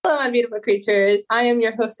my beautiful creatures. I am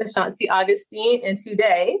your host, Ashanti Augustine, and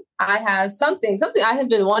today I have something I have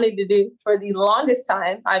been wanting to do for the longest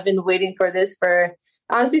time. I've been waiting for this for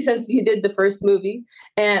honestly since you did the first movie,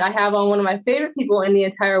 and I have on one of my favorite people in the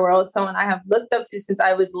entire world, someone I have looked up to since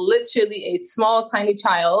I was literally a small, tiny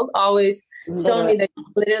child, always showing me that you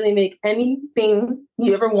literally make anything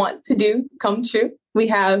you ever want to do come true. We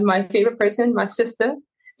have my favorite person, my sister,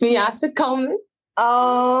 Miyasha Coleman.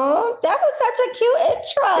 Oh, that was such a cute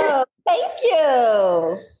intro. Thank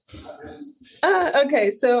you.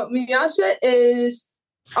 Okay, so Miyasha is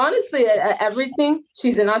honestly at everything.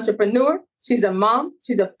 She's an entrepreneur. She's a mom.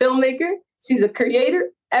 She's a filmmaker. She's a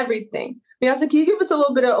creator. Everything. Miyasha, can you give us a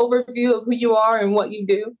little bit of overview of who you are and what you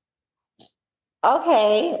do?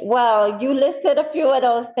 Okay, well, you listed a few of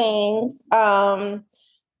those things.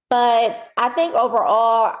 But I think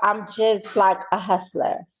overall, I'm just like a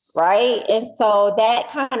hustler, right? And so that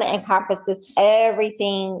kind of encompasses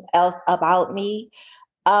everything else about me.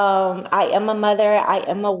 I am a mother. I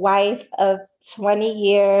am a wife of 20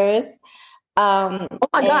 years. Oh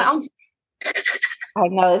my God, I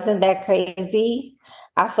know, isn't that crazy?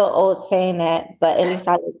 I feel old saying that, but at least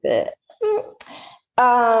I look good.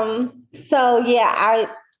 So yeah,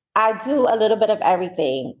 I do a little bit of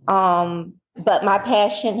everything. But my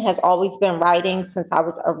passion has always been writing since I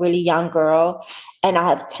was a really young girl. And I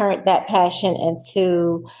have turned that passion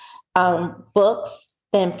into books,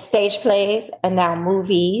 then stage plays, and now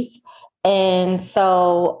movies. And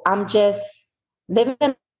so I'm just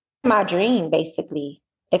living my dream, basically,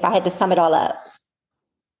 if I had to sum it all up.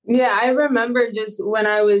 Yeah, I remember just when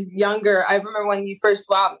I was younger, I remember when you first,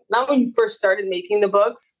 well, not when you first started making the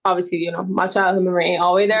books, obviously, you know, my childhood memory ain't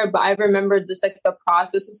all the way there, but I remember just like the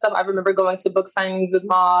process and stuff. I remember going to book signings with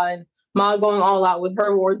Ma and Ma going all out with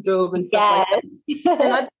her wardrobe and stuff like that.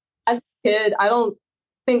 And as a kid, I don't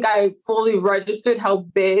think I fully registered how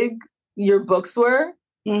big your books were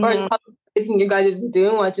or just how big you guys were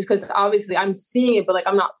doing, which is because obviously I'm seeing it, but like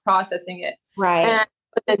I'm not processing it. Right.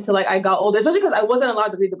 But then so like I got older, especially because I wasn't allowed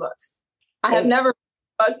to read the books. I have never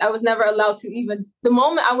read books. I was never allowed to even, the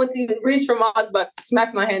moment I went to even reach for Ma's books,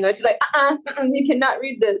 smacks my hand. And she's like, you cannot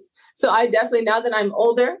read this. So I definitely, now that I'm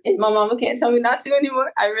older and my mama can't tell me not to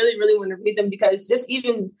anymore, I really, really want to read them because just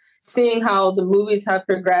even seeing how the movies have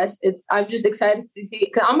progressed, I'm just excited to see,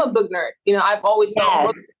 because I'm a book nerd. You know, I've always felt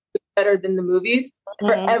books better than the movies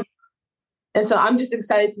forever. And so I'm just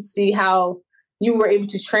excited to see how you were able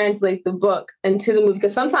to translate the book into the movie,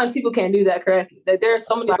 because sometimes people can't do that correctly. Like there are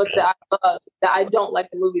so many books that I love that I don't like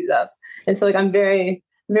the movies of. And so like I'm very,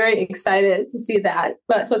 very excited to see that.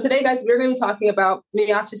 But so today, guys, we're going to be talking about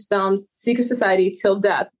Miyasha's films, Secret Society Till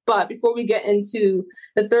Death. But before we get into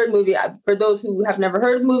the third movie, for those who have never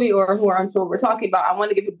heard of the movie or who are unsure what we're talking about, I want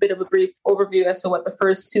to give a bit of a brief overview as to what the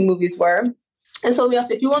first two movies were. And so Miyasha,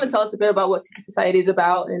 if you want to tell us a bit about what Secret Society is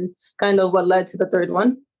about and kind of what led to the third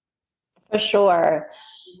one. For sure.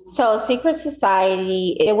 So Secret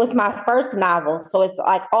Society, it was my first novel. So it's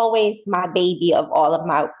like always my baby of all of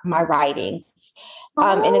my writings.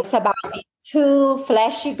 And it's about two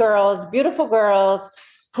flashy girls, beautiful girls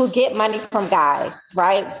who get money from guys,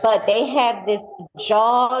 right? But they have this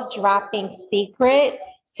jaw-dropping secret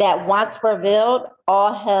that once revealed,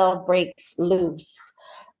 all hell breaks loose.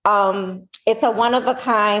 It's a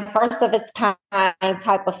one-of-a-kind, first of its kind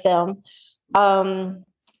type of film.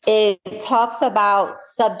 It talks about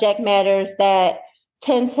subject matters that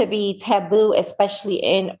tend to be taboo, especially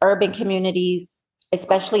in urban communities,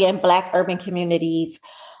 especially in Black urban communities.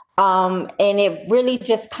 And it really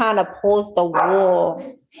just kind of pulls the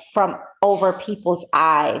wool from over people's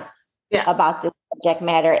eyes about this subject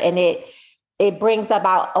matter. And it brings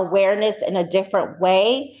about awareness in a different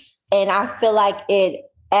way. And I feel like it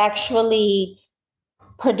actually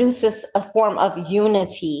produces a form of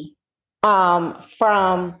unity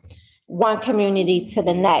from one community to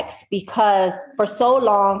the next, because for so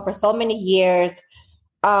long, for so many years,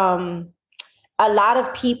 a lot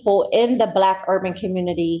of people in the Black urban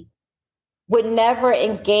community would never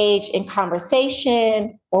engage in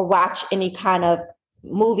conversation or watch any kind of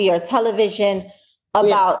movie or television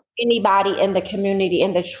about anybody in the community,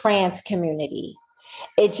 in the trans community.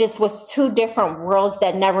 It just was two different worlds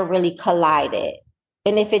that never really collided.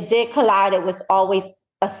 And if it did collide, it was always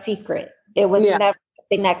a secret. It was never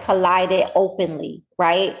something that collided openly,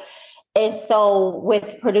 right? And so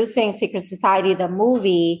with producing Secret Society, the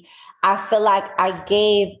movie, I feel like I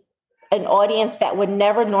gave an audience that would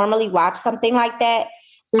never normally watch something like that,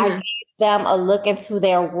 I gave them a look into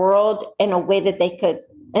their world in a way that they could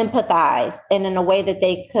empathize and in a way that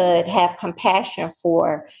they could have compassion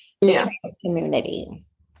for the trans community.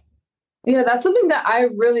 Yeah, that's something that I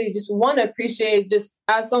really just want to appreciate just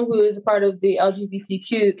as someone who is a part of the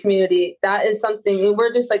LGBTQ community. That is something, and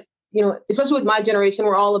we're just like, especially with my generation,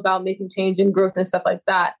 we're all about making change and growth and stuff like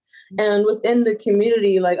that. And within the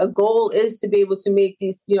community, like a goal is to be able to make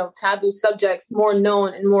these, taboo subjects more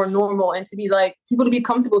known and more normal and to be like people to be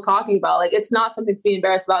comfortable talking about. Like it's not something to be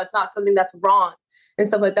embarrassed about. It's not something that's wrong and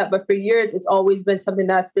stuff like that. But for years, it's always been something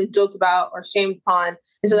that's been joked about or shamed upon.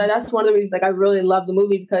 And so that's one of the reasons like I really love the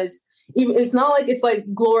movie because it's not like it's like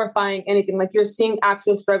glorifying anything. Like you're seeing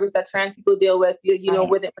actual struggles that trans people deal with, with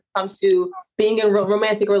it when it comes to being in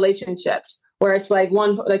romantic relationships, where it's like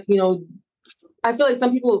I feel like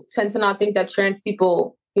some people tend to not think that trans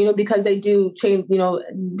people, because they do change,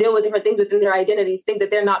 deal with different things within their identities, think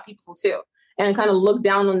that they're not people too, and kind of look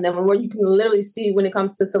down on them. And where you can literally see when it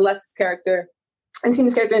comes to Celeste's character and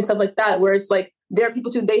Tina's character and stuff like that, where it's like they're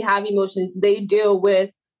people too, they have emotions, they deal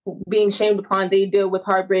with being shamed upon, they deal with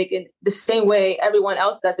heartbreak in the same way everyone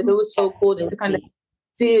else does. And it was so cool just to kind of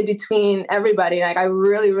see it between everybody. Like I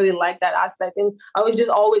really, really like that aspect. And I was just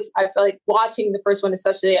always, I felt like watching the first one,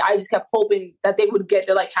 especially, I just kept hoping that they would get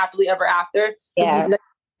their like happily ever after. Yeah.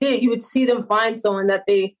 You would see them find someone that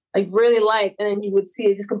they like really like, and then you would see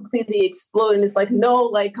it just completely explode. And it's like, no,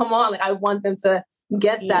 like, come on. Like I want them to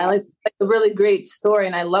get that. Yeah. Like, it's like a really great story.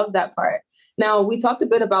 And I love that part. Now we talked a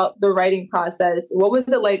bit about the writing process. What was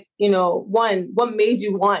it like, what made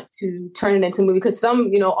you want to turn it into a movie? Because some,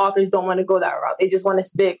 authors don't want to go that route. They just want to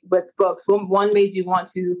stick with books. One made you want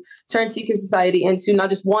to turn Secret Society into not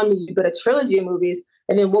just one movie, but a trilogy of movies.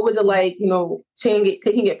 And then what was it like,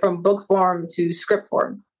 taking it from book form to script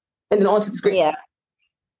form and then onto the screen? Yeah.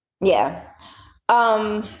 Yeah.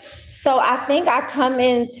 So I think I come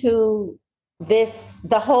into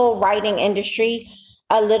the whole writing industry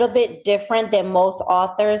a little bit different than most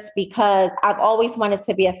authors because I've always wanted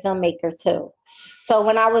to be a filmmaker too. So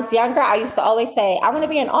when I was younger, I used to always say, I want to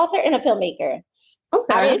be an author and a filmmaker.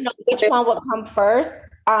 Okay. I didn't know which one would come first.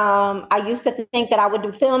 I used to think that I would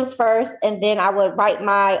do films first and then I would write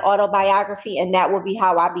my autobiography and that would be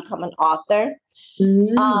how I become an author.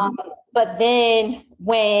 But then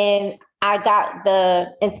when I got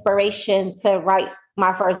the inspiration to write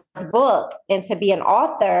my first book and to be an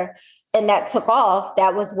author, and that took off,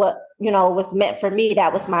 that was what, was meant for me.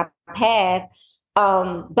 That was my path.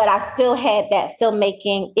 But I still had that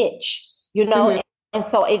filmmaking itch, and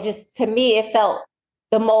so it just, to me, it felt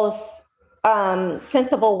the most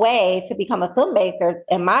sensible way to become a filmmaker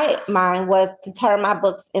in my mind was to turn my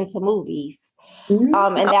books into movies. And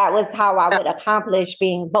that was how I would accomplish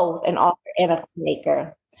being both an author and a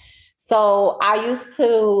filmmaker. So I used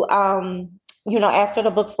to, after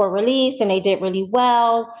the books were released and they did really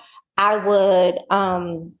well, I would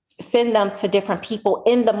send them to different people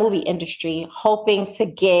in the movie industry, hoping to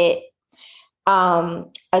get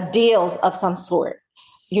deals of some sort.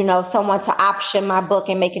 Someone to option my book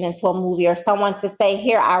and make it into a movie, or someone to say,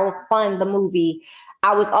 here, I will fund the movie.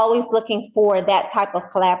 I was always looking for that type of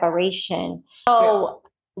collaboration. So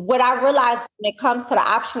what I realized when it comes to the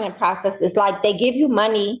optioning process is like they give you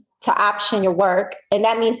money to option your work. And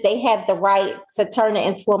that means they have the right to turn it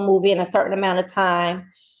into a movie in a certain amount of time.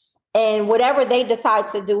 And whatever they decide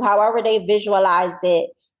to do, however they visualize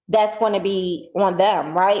it, that's going to be on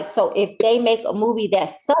them, right? So if they make a movie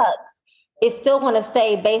that sucks, it's still going to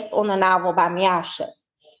say based on the novel by Miasha.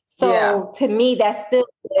 So to me, that's still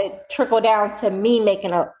trickle down to me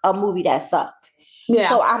making a movie that sucked. Yeah.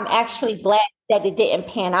 So I'm actually glad that it didn't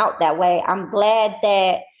pan out that way. I'm glad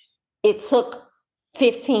that it took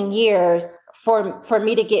 15 years for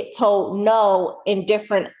me to get told no in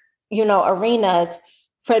different, arenas,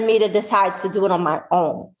 for me to decide to do it on my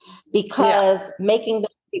own. Because making the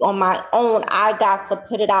movie on my own, I got to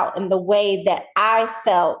put it out in the way that I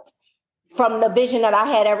felt from the vision that I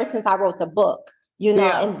had ever since I wrote the book, in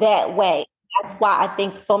that way. That's why I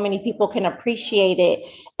think so many people can appreciate it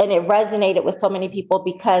and it resonated with so many people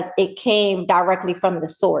because it came directly from the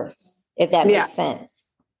source, if that makes sense.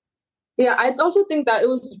 Yeah, I also think that it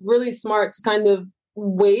was really smart to kind of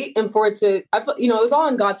wait and for it to, I feel, it was all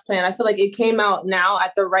in God's plan. I feel like it came out now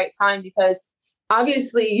at the right time because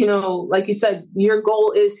obviously, like you said, your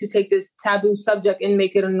goal is to take this taboo subject and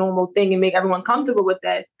make it a normal thing and make everyone comfortable with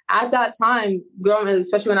it. At that time,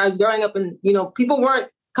 especially when I was growing up and, people weren't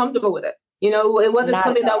comfortable with it. It wasn't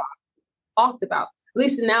something that was talked about. At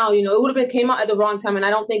least now, it would have been came out at the wrong time and I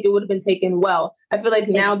don't think it would have been taken well. I feel like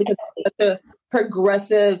now because of the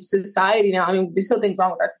progressive society now, I mean, there's still things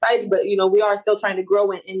wrong with our society, but, we are still trying to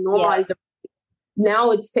grow and normalize it.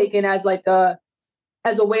 Now it's taken as like a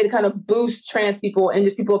way to kind of boost trans people and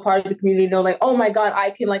just people a part of the community, like, oh my God, I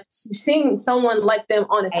can like seeing someone like them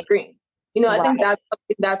on a screen. I think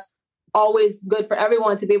that's always good for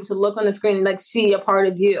everyone to be able to look on the screen and like see a part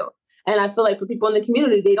of you. And I feel like for people in the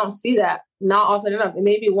community, they don't see that, not often enough. It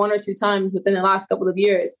may be one or two times within the last couple of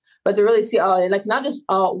years, but to really see like not just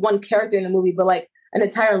one character in the movie, but like an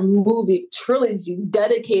entire movie trilogy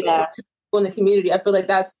dedicated to people in the community. I feel like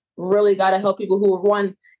that's really got to help people who are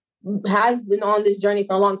has been on this journey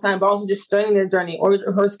for a long time, but also just starting their journey or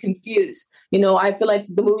is confused. I feel like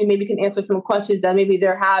the movie maybe can answer some questions that maybe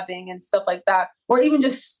they're having and stuff like that, or even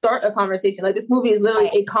just start a conversation. Like this movie is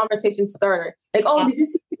literally a conversation starter. Like, oh, did you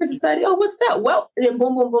see Secret Society? Oh, what's that? Well, and then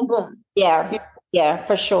boom, boom, boom, boom. Yeah. Yeah,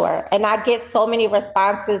 for sure. And I get so many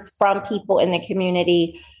responses from people in the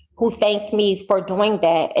community who thank me for doing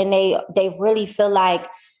that. And they really feel like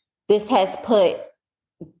this has put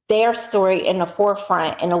their story in the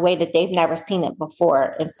forefront in a way that they've never seen it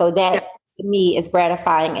before. And so that to me is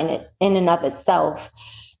gratifying in and of itself.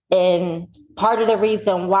 And part of the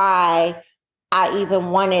reason why I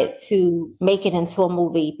even wanted to make it into a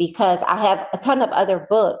movie, because I have a ton of other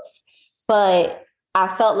books, but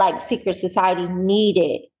I felt like Secret Society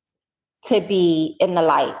needed to be in the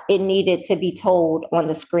light. It needed to be told on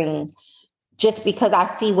the screen. Just because I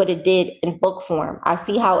see what it did in book form. I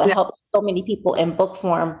see how it helped so many people in book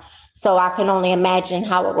form. So I can only imagine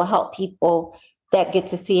how it will help people that get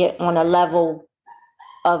to see it on a level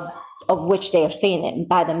of which they are seeing it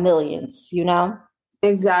by the millions,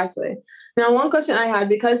 Exactly. Now, one question I had,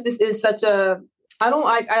 because this is such I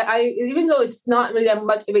even though it's not really that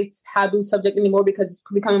much of a taboo subject anymore because it's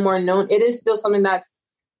becoming more known, it is still something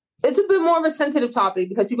it's a bit more of a sensitive topic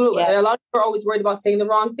because a lot of people are always worried about saying the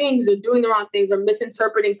wrong things or doing the wrong things or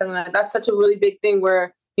misinterpreting something like that. That's such a really big thing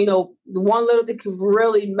where, one little thing can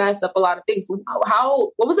really mess up a lot of things. What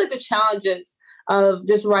was like the challenges of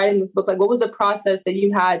just writing this book? Like, what was the process that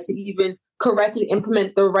you had to even correctly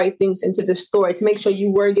implement the right things into the story to make sure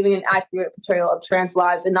you were giving an accurate portrayal of trans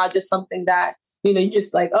lives and not just something that, you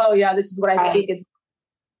just like, oh yeah, this is what I think is.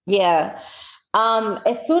 Yeah.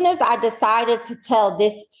 As soon as I decided to tell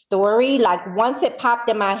this story, like once it popped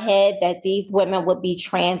in my head that these women would be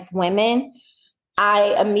trans women,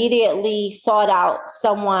 I immediately sought out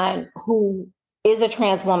someone who is a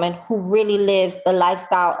trans woman who really lives the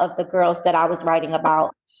lifestyle of the girls that I was writing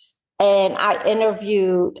about. And I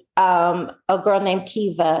interviewed a girl named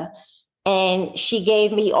Kiva, and she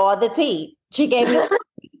gave me all the tea. She gave me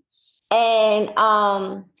and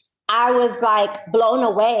I was like blown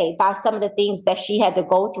away by some of the things that she had to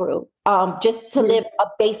go through just to live a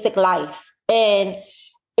basic life. And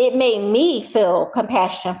it made me feel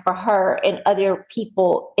compassion for her and other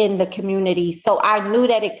people in the community. So I knew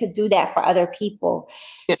that it could do that for other people.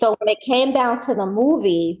 Yeah. So when it came down to the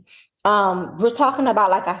movie, we're talking about,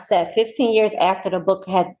 like I said, 15 years after the book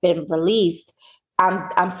had been released,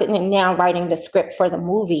 I'm sitting now writing the script for the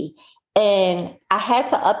movie. And I had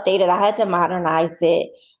to update it. I had to modernize it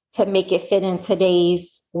to make it fit in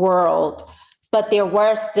today's world. But there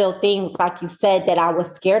were still things, like you said, that I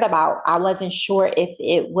was scared about. I wasn't sure if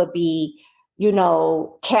it would be,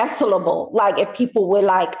 cancelable. Like if people would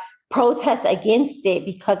like protest against it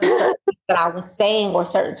because of certain things that I was saying or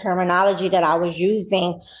certain terminology that I was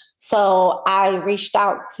using. So I reached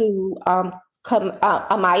out to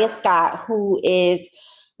Amaya Scott, who is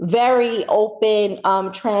very open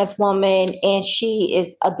trans woman, and she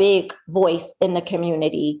is a big voice in the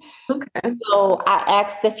community. Okay. So I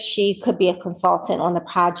asked if she could be a consultant on the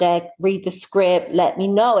project, read the script, let me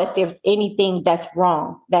know if there's anything that's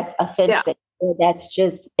wrong, that's offensive, or that's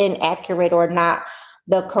just inaccurate or not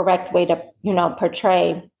the correct way to,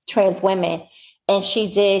 portray trans women. And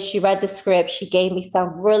she did. She read the script. She gave me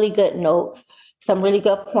some really good notes, some really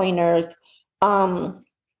good pointers.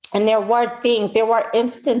 And there were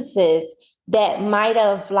instances that might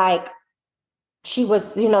have she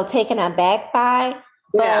was, taken aback by,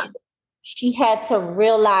 but she had to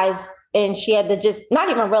realize, and she had to just not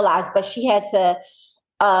even realize, but she had to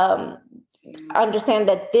understand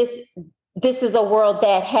that this is a world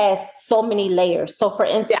that has so many layers. So for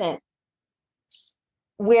instance,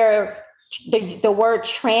 where the word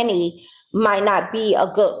tranny might not be a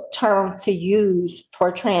good term to use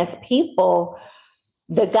for trans people,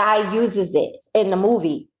 the guy uses it in the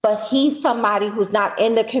movie, but he's somebody who's not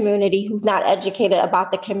in the community, who's not educated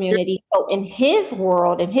about the community. So in his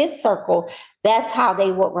world, in his circle, that's how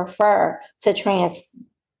they would refer to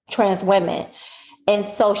trans women. And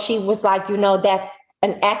so she was like, that's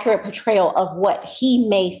an accurate portrayal of what he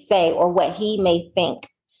may say or what he may think.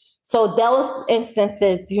 So those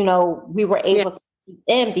instances, we were able to keep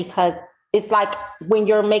in, because it's like when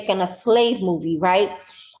you're making a slave movie, right?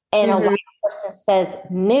 And a white person says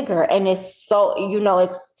nigger, and it's so,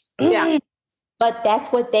 but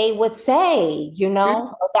that's what they would say, you know?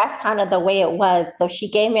 So that's kind of the way it was. So she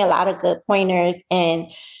gave me a lot of good pointers.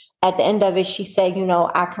 And at the end of it, she said, you know,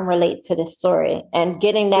 I can relate to this story. And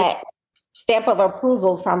getting that stamp of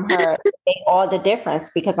approval from her made all the difference,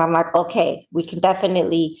 because I'm like, okay, we can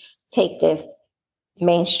definitely take this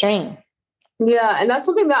mainstream. Yeah, and that's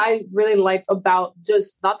something that I really like about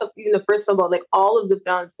just not even the first film, but like all of the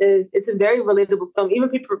films is it's a very relatable film,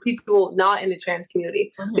 even for people not in the trans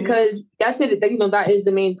community, because that's it. You know, that is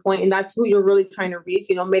the main point, and that's who you're really trying to reach.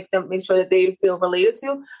 You know, make sure that they feel related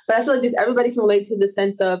to. But I feel like just everybody can relate to the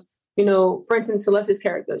sense of, you know, for instance, Celeste's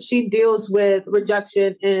character, she deals with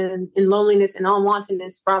rejection and loneliness and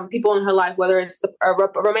unwantedness from people in her life, whether it's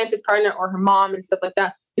a romantic partner or her mom and stuff like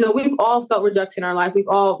that. You know, we've all felt rejection in our life. We've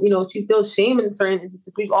all, you know, she feels shame in certain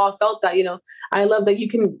instances. We've all felt that, you know. I love that you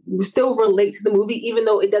can still relate to the movie, even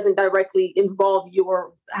though it doesn't directly involve you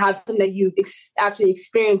or have something that you actually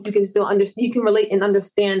experienced. You can still understand, you can relate and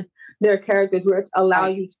understand their characters, where it allow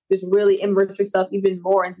you to just really immerse yourself even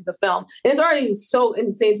more into the film. And it's already so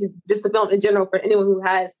insane to just the film in general for anyone who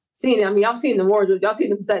has seen it. I mean, y'all seen the wardrobe, y'all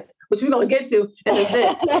seen the sets, which we're gonna get to in a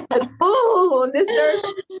bit. Ooh,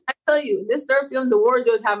 I tell you, this third film, the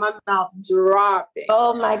wardrobe had my mouth dropping.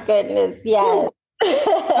 Oh my goodness, yes.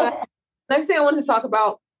 Next thing I wanted to talk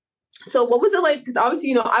about. So what was it like? Because obviously,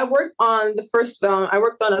 you know, I worked on the first film. I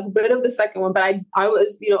worked on a bit of the second one, but I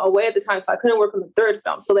was, you know, away at the time, so I couldn't work on the third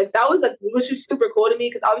film. So like that was like, which was super cool to me,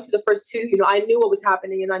 because obviously the first two, you know, I knew what was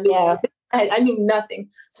happening and I knew I knew nothing.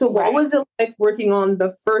 So what was it like working on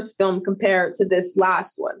the first film compared to this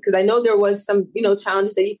last one? Because I know there was some, you know,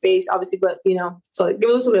 challenges that you faced, obviously, but you know, so like, give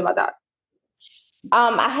us a little bit about that.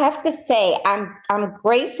 I have to say, I'm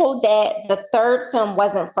grateful that the third film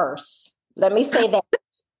wasn't first. Let me say that.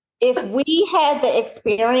 If we had the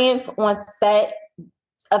experience on set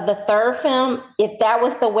of the third film, if that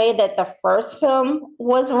was the way that the first film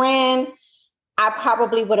was ran, I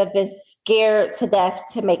probably would have been scared to death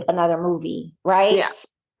to make another movie, right?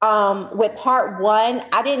 Yeah. With part one,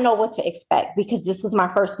 I didn't know what to expect because this was my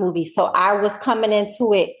first movie. So I was coming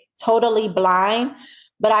into it totally blind,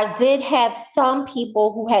 but I did have some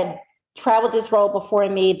people who had traveled this road before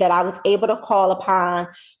me that I was able to call upon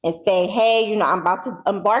and say, hey, you know, I'm about to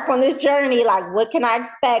embark on this journey. Like, what can I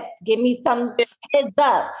expect? Give me some heads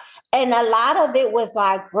up. And a lot of it was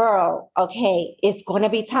like, girl, okay, it's going to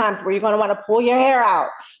be times where you're going to want to pull your hair out.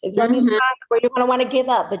 It's going to be times where you're going to want to give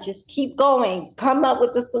up, but just keep going, come up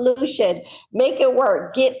with a solution, make it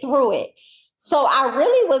work, get through it. So I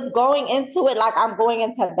really was going into it like I'm going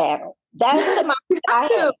into battle. That's the mindset I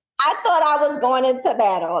had. I thought I was going into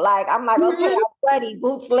battle. Like, I'm like, okay, I'm ready.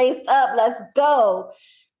 Boots laced up. Let's go.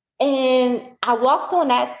 And I walked on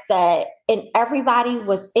that set and everybody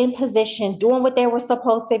was in position doing what they were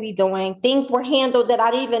supposed to be doing. Things were handled that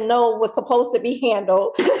I didn't even know was supposed to be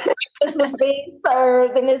handled. This was being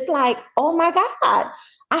served. And it's like, oh my God,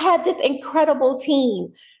 I had this incredible team.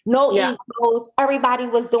 No egos. Everybody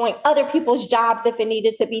was doing other people's jobs if it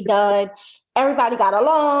needed to be done. Everybody got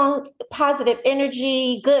along, positive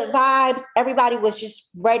energy, good vibes. Everybody was just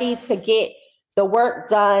ready to get the work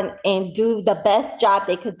done and do the best job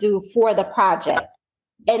they could do for the project.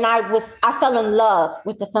 And I fell in love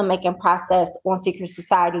with the filmmaking process on Secret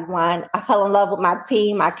Society 1. I fell in love with my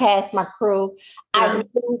team, my cast, my crew. I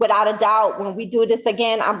knew without a doubt, when we do this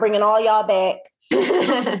again, I'm bringing all y'all back.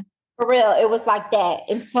 For real, it was like that.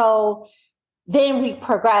 And so then we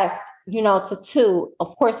progressed, you know, to 2.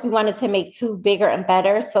 Of course, we wanted to make 2 bigger and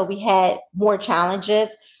better. So we had more challenges.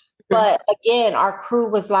 But again, our crew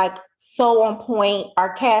was like so on point.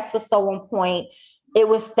 Our cast was so on point. It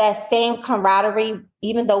was that same camaraderie.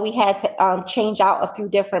 Even though we had to change out a few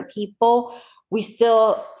different people, we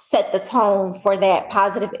still set the tone for that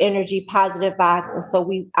positive energy, positive vibes. And so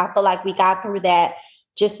I feel like we got through that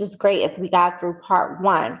just as great as we got through part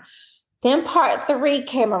 1. Then part 3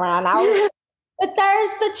 came around. The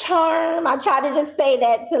third's the charm. I try to just say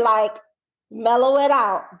that to like mellow it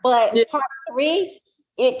out. But part 3,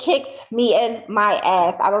 it kicked me in my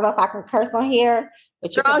ass. I don't know if I can curse on here,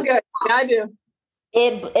 but you're all good. Yeah, I do.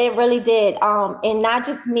 It really did. And not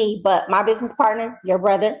just me, but my business partner, your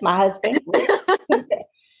brother, my husband.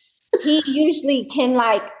 He usually can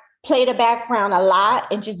like play the background a lot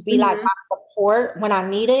and just be like my support when I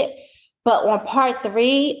need it. But on part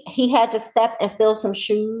 3, he had to step and fill some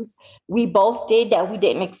shoes. We both did that we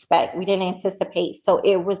didn't expect. We didn't anticipate. So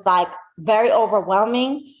it was like very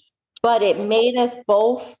overwhelming, but it made us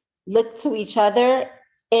both look to each other.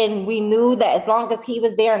 And we knew that as long as he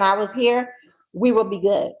was there and I was here, we would be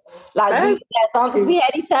good. Like as long as we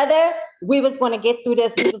had each other, we was going to get through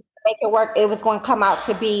this. We was going make it work. It was going to come out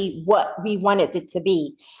to be what we wanted it to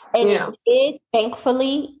be. And it did,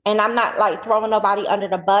 thankfully. And I'm not like throwing nobody under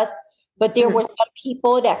the bus, but there were some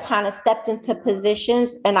people that kind of stepped into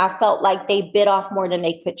positions and I felt like they bit off more than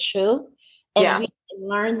they could chew. And we didn't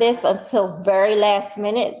learn this until very last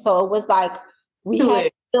minute. So it was like we had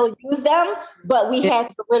to still use them, but we had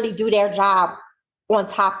to really do their job on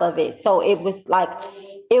top of it. So it was like,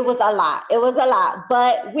 it was a lot. It was a lot,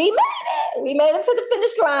 but we made it. We made it to the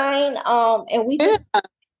finish line. And we just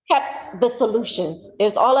kept the solutions. It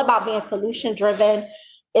was all about being solution driven.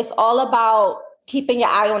 It's all about keeping your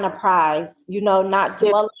eye on the prize, you know, not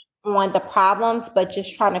dwelling on the problems, but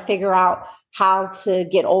just trying to figure out how to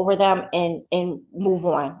get over them and move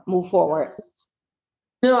forward.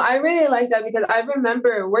 No, I really like that because I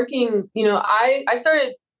remember working, you know, I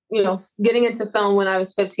started, you know, getting into film when I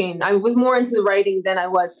was 15. I was more into writing than I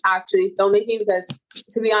was actually filmmaking because,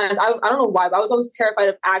 to be honest, I don't know why, but I was always terrified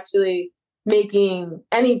of actually making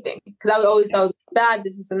anything because I would always thought it was bad,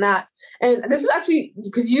 this and that. And this is actually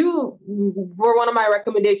because you were one of my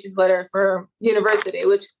recommendations letter for university,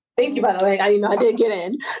 which thank you, by the way. I did get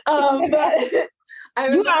in. But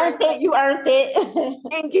you earned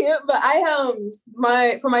it. Thank you.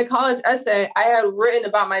 But for my college essay, I had written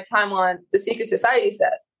about my time on the Secret Society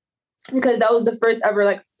set. Because that was the first ever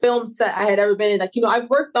like film set I had ever been in. Like, you know, I've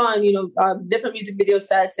worked on, you know, different music video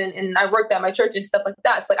sets and I worked at my church and stuff like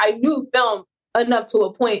that. So like I knew film enough to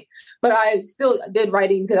a point, but I still did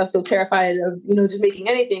writing because I was so terrified of, you know, just making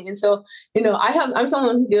anything. And so, you know, I'm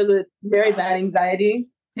someone who deals with very bad anxiety.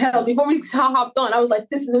 Hell, before we hopped on, I was like,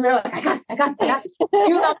 this is the mirror, like, I got this.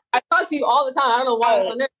 Even though I talk to you all the time. I don't know why I was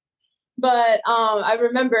so nervous. But I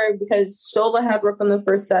remember because Shola had worked on the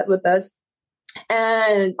first set with us.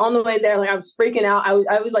 And on the way there, like I was freaking out.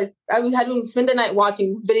 I was had to spend the night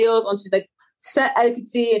watching videos on like set. I could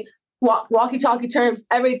see walkie-talkie terms,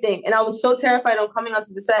 everything, and I was so terrified on coming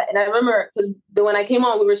onto the set. And I remember because when I came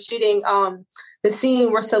on, we were shooting the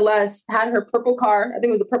scene where Celeste had her purple car. I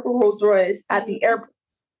think it was the purple Rolls Royce at the airport,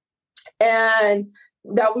 and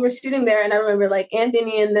that we were shooting there. And I remember like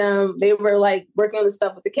Anthony and them, they were like working on the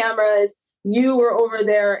stuff with the cameras. You were over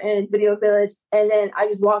there in Video Village, and then I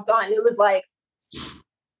just walked on. And it was like.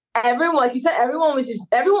 Everyone, like you said, no one was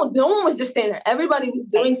just standing there. Everybody was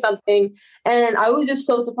doing something. And I was just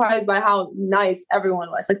so surprised by how nice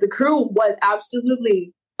everyone was. Like the crew was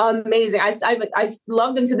absolutely amazing. I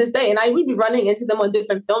love them to this day. And I would be running into them on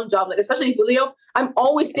different film jobs, like especially Julio. I'm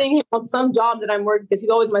always seeing him on some job that I'm working because he's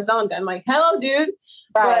always my sound guy. I'm like, hello, dude.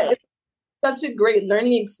 Right. But it's such a great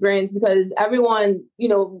learning experience because everyone, you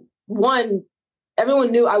know,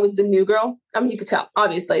 everyone knew I was the new girl. I mean, you could tell,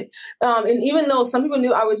 obviously. And even though some people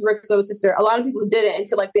knew I was Rick's little sister, a lot of people didn't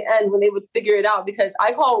until like the end when they would figure it out because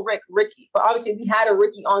I call Rick Ricky. But obviously we had a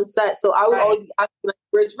Ricky on set. So I would always be asking, like,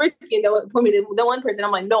 where's Ricky? And they would put me to the one person.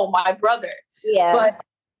 I'm like, no, my brother. Yeah. But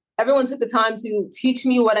everyone took the time to teach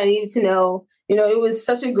me what I needed to know. You know, it was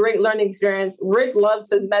such a great learning experience. Rick loved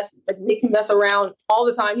to make me mess around all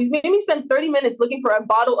the time. He's made me spend 30 minutes looking for a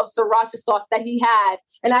bottle of sriracha sauce that he had.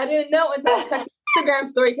 And I didn't know until I checked the Instagram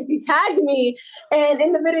story because he tagged me. And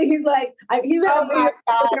in the minute, he's like, I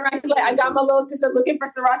got my little sister looking for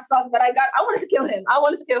sriracha sauce, but I wanted to kill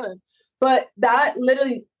him. But that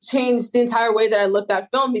literally changed the entire way that I looked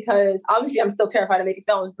at film because obviously I'm still terrified of making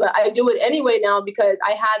films, but I do it anyway now because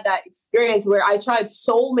I had that experience where I tried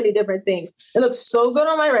so many different things. It looks so good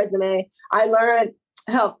on my resume. I learned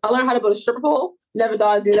how to build a stripper pole. Never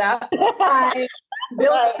thought I'd do that. I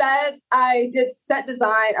built sets. I did set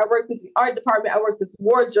design. I worked with the art department. I worked with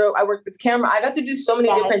wardrobe. I worked with camera. I got to do so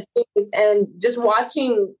many different things. And just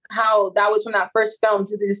watching how that was from that first film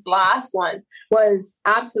to this last one was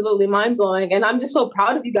absolutely mind blowing. And I'm just so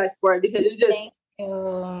proud of you guys for it because it just,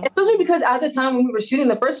 especially because at the time when we were shooting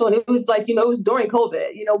the first one, it was like, you know, it was during COVID.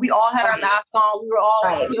 You know, we all had our masks on. We were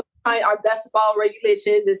all you know, trying our best to follow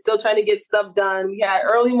regulations and still trying to get stuff done. We had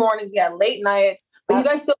early mornings, we had late nights, but you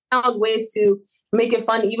guys still found ways to make it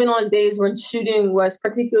fun, even on days when shooting was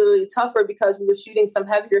particularly tougher because we were shooting some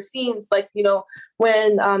heavier scenes. Like, you know,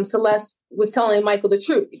 when Celeste was telling Michael the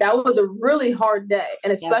truth, that was a really hard day.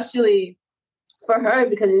 And especially for her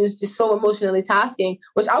because it was just so emotionally tasking,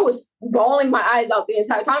 which I was bawling my eyes out the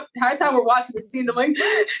entire time we're watching the scene. I'm like,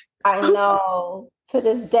 I know. To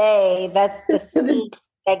this day, that's the scene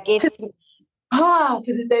that gets me. To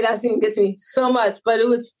this day, that scene gets me so much. But it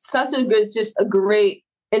was such a great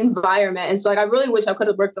environment. And so like I really wish I could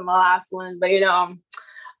have worked on the last one. But you know,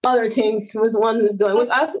 other things was one who's doing, which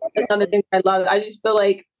also another thing I love. I just feel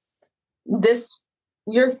like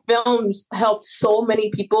your films helped so many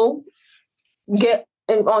people get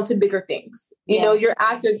and onto bigger things. You know, your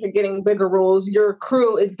actors are getting bigger roles, your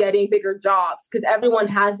crew is getting bigger jobs, because everyone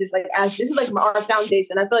has this, like, as this is like our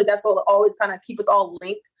foundation. I feel like that's what will always kind of keep us all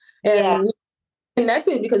linked and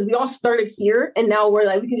connected, because we all started here and now we're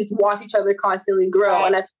like, we can just watch each other constantly grow.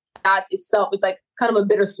 And I feel like that itself is like kind of a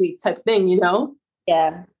bittersweet type thing, you know?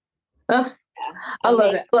 Yeah. I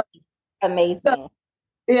love it. Amazing.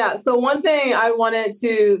 So one thing I wanted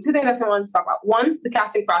to, two things I wanted to talk about. One, the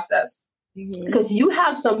casting process. Because you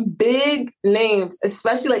have some big names,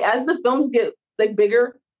 especially like as the films get like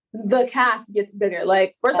bigger, the cast gets bigger.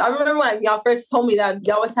 Like first, I remember when y'all first told me that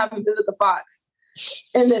y'all was having Vivica Fox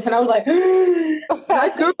in this, and I was like,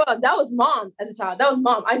 I grew up. That was mom as a child. That was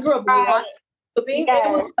mom. I grew up watching. So being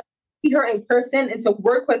able to see her in person and to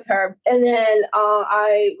work with her, and then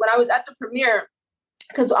when I was at the premiere.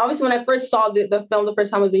 Because obviously when I first saw the film the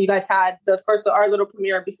first time was when you guys had our little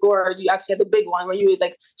premiere before you actually had the big one where you were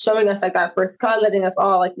like showing us like that first cut, letting us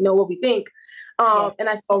all like know what we think. And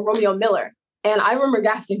I saw Romeo Miller. And I remember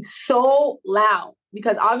gasping so loud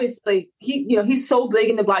because obviously he's so big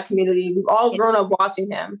in the Black community. We've all grown up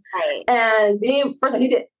watching him. Right. And being first time he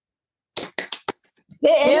did.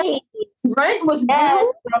 Rent was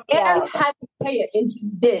due and had to pay it, and he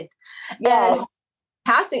did. Yes. And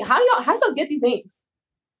casting, how do y'all get these names?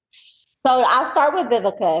 So I'll start with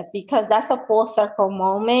Vivica because that's a full circle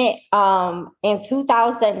moment. In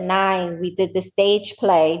 2009, we did the stage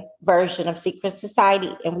play version of Secret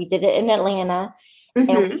Society, and we did it in Atlanta. And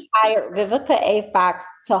we hired Vivica A. Fox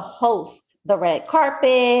to host the red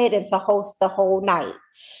carpet and to host the whole night.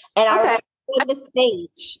 And I remember on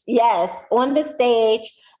the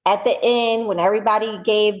stage at the end when everybody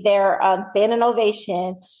gave their standing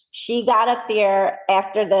ovation. She got up there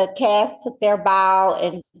after the cast took their bow,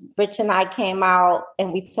 and Rich and I came out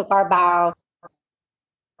and we took our bow.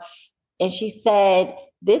 And she said,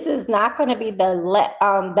 "This is not going to be the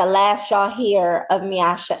last y'all hear of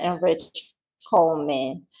Miasha and Rich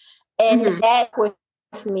Coleman." And that with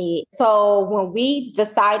me. So when we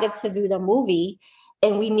decided to do the movie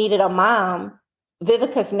and we needed a mom,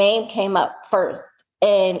 Vivica's name came up first.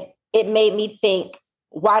 And it made me think,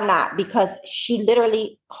 why not? Because she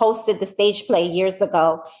literally hosted the stage play years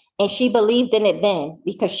ago and she believed in it then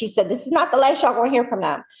because she said, this is not the last y'all gonna hear from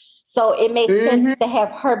them. So it made sense to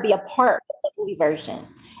have her be a part of the movie version.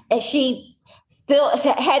 And she still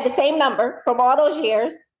had the same number from all those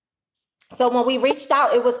years. So when we reached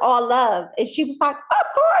out, it was all love. And she was like, of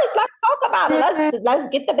course, let's talk about it.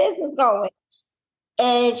 Let's get the business going.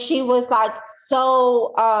 And she was like,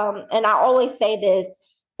 so, and I always say this,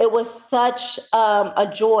 it was such a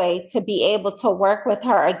joy to be able to work with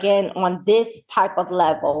her again on this type of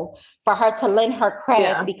level, for her to lend her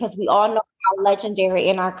craft, because we all know how legendary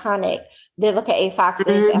and iconic Vivica A. Fox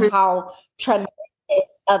is and how tremendous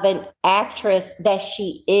of an actress that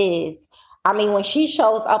she is. I mean, when she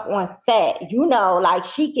shows up on set, like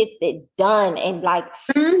she gets it done and like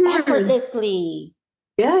effortlessly.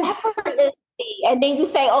 Yes. Effortlessly. And then you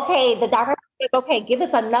say, okay, the director says, okay, give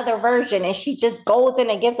us another version. And she just goes in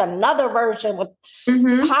and gives another version with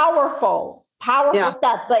powerful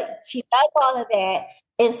stuff. But she does all of that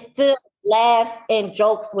and still laughs and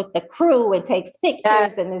jokes with the crew and takes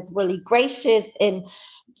pictures and is really gracious and,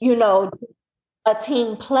 a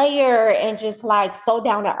team player and just like so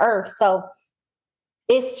down to earth. So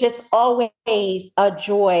it's just always a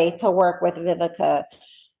joy to work with Vivica.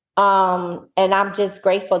 And I'm just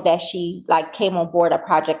grateful that she like came on board a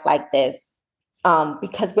project like this,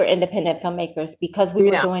 because we're independent filmmakers, because we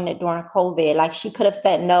were doing it during COVID. Like she could have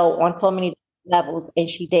said no on so many levels and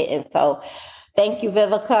she didn't. So thank you,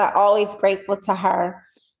 Vivica. Always grateful to her.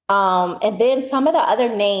 And then some of the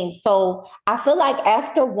other names. So I feel like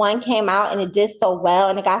after one came out and it did so well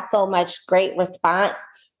and it got so much great response,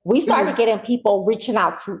 we started getting people reaching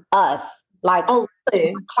out to us. Like, a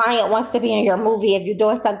client wants to be in your movie if you're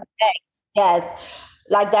doing something next. Yes.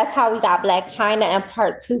 Like, that's how we got Black China in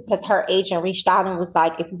part 2, because her agent reached out and was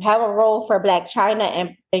like, if you have a role for Black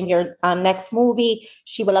China in your next movie,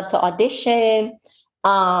 she would love to audition.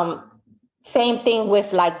 Same thing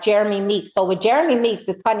with like Jeremy Meeks. So with Jeremy Meeks,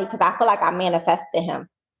 it's funny because I feel like I manifested him.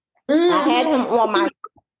 I had him on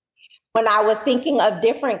when I was thinking of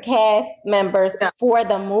different cast members for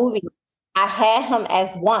the movie. I had him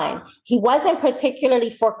as one. He wasn't particularly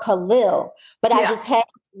for Khalil, but I just had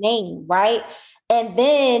his name, right? And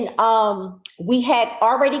then we had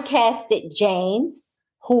already casted James,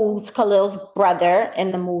 who's Khalil's brother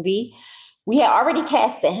in the movie. We had already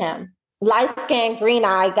casted him. Light-skinned,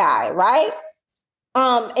 green-eyed guy, right?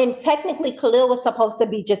 And technically, Khalil was supposed to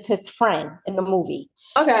be just his friend in the movie.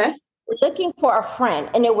 Okay. We're looking for a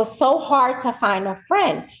friend, and it was so hard to find a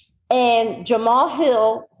friend. And Jamal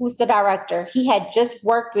Hill, who's the director, he had just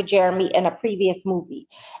worked with Jeremy in a previous movie.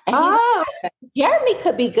 And he was like, Jeremy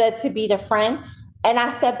could be good to be the friend. And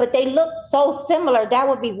I said, but they look so similar. That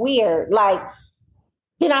would be weird. Like,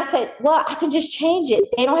 then I said, well, I can just change it.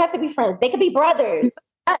 They don't have to be friends. They could be brothers.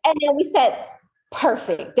 And then we said,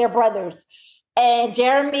 perfect. They're brothers. And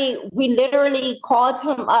Jeremy, we literally called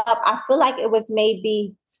him up. I feel like it was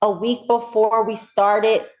maybe a week before we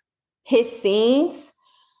started his scenes.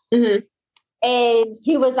 Mm-hmm. And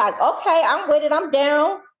he was like, okay, I'm with it. I'm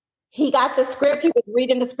down. He got the script. He was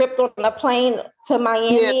reading the script on a plane to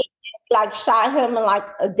Miami, like shot him in like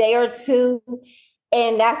a day or two.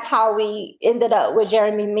 And that's how we ended up with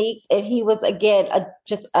Jeremy Meeks. And he was, again,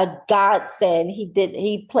 just a godsend.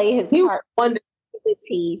 He played his part.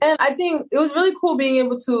 And I think it was really cool being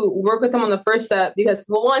able to work with him on the first set because,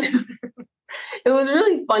 for one, it was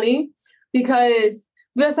really funny because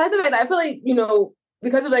besides the fact that I feel like, you know,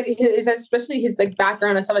 because of like his, especially his like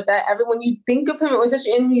background and stuff like that, everyone you think of him, or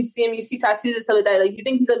especially in you see him, you see tattoos and stuff like that, like you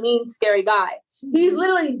think he's a mean, scary guy. He's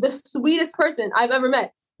literally the sweetest person I've ever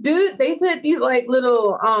met. Dude, they put these like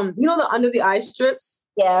little, you know, the under the eye strips?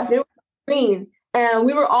 Yeah. They were green. And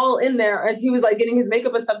we were all in there as he was like getting his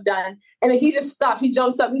makeup and stuff done. And then he just stopped. He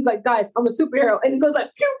jumps up. He's like, guys, I'm a superhero. And he goes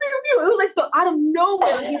like, pew, pew, pew. It was like out of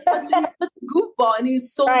nowhere. Like, he's such a goofball. And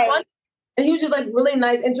he's so funny. And he was just like really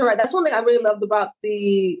nice interact. That's one thing I really loved about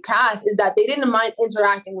the cast is that they didn't mind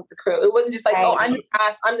interacting with the crew. It wasn't just like, oh, I'm the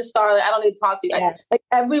cast, I'm the star, like, I don't need to talk to you guys. Yeah. Like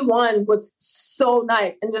everyone was so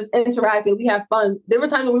nice and just interacted. We had fun. There were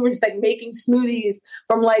times when we were just like making smoothies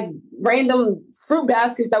from like random fruit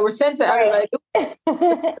baskets that were sent to everybody.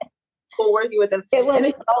 Cool working with them. It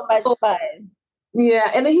was so much fun.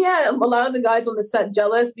 Yeah, and then he had a lot of the guys on the set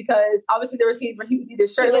jealous because obviously there were scenes where he was either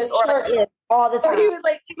shirtless or all the time. He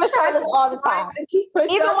was shirtless all the time.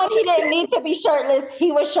 Even when he didn't need to be shirtless,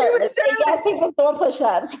 he was shirtless. Yes, he was doing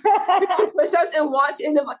push-ups. Push-ups and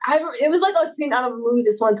watching them. It was like a scene out of a movie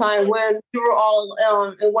this one time when we were all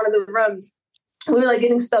in one of the rooms. We were like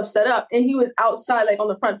getting stuff set up, and he was outside, like on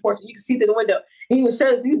the front porch, and you could see through the window. And he was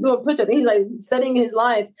shirtless. He was doing push-ups, and he's like studying his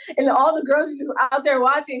lines. And then all the girls were just out there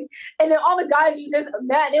watching, and then all the guys were just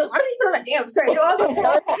mad. They were like, why does he put on that damn shirt? You know, I was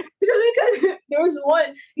like, because there was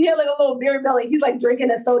one. He had like a little beer belly. He's like drinking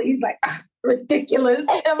a soda. He's like, ridiculous.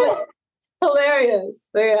 I'm like, hilarious.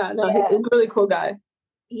 But yeah, no, he's a really cool guy.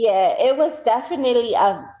 Yeah, it was definitely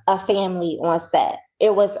a family on set.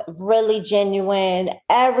 It was really genuine.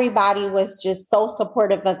 Everybody was just so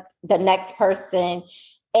supportive of the next person.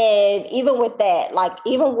 And even with that, like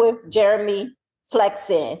even with Jeremy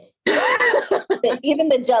flexing, even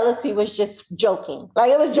the jealousy was just joking. Like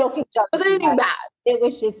it was joking. Was anything bad? It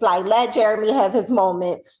was just like, let Jeremy have his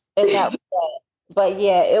moments. And that was that. But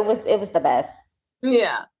yeah, it was the best.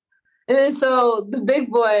 Yeah. And then so the big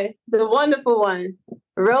boy, the wonderful one,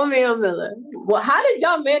 Romeo Miller. Well, how did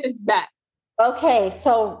y'all manage that? Okay,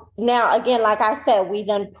 so now again, like I said, we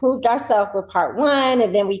done proved ourselves with part 1,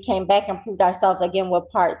 and then we came back and proved ourselves again with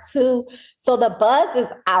part 2. So the buzz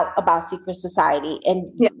is out about Secret Society, and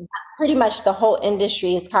pretty much the whole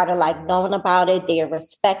industry is kind of like knowing about it. They are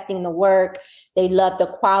respecting the work. They love the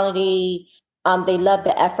quality. They love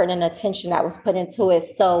the effort and attention that was put into it.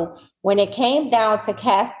 So when it came down to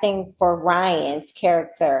casting for Ryan's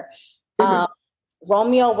character,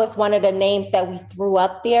 Romeo was one of the names that we threw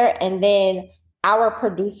up there. And then our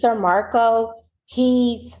producer, Marco,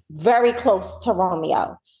 he's very close to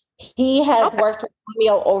Romeo. He has worked with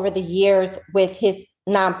Romeo over the years with his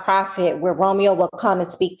nonprofit where Romeo will come and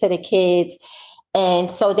speak to the kids.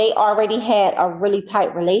 And so they already had a really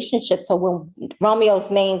tight relationship. So when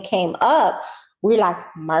Romeo's name came up, we're like,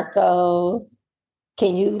 Marco,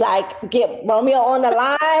 can you like get Romeo on the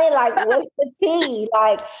line? Like, what's the tea?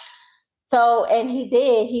 Like, so, and he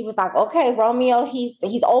did. He was like, okay, Romeo,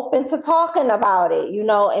 he's open to talking about it, you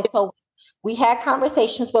know? And so we had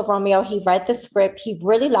conversations with Romeo. He read the script. He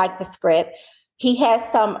really liked the script. He had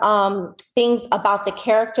some things about the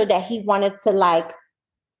character that he wanted to like,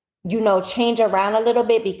 you know, change around a little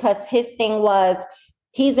bit because his thing was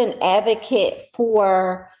he's an advocate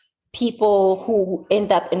for people who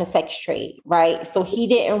end up in the sex trade, right? So he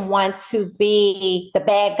didn't want to be the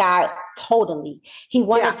bad guy totally. He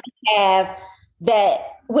wanted to have that,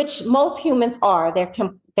 which most humans are.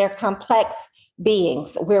 They're complex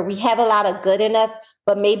beings where we have a lot of good in us,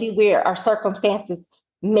 but maybe where our circumstances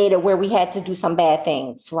made it where we had to do some bad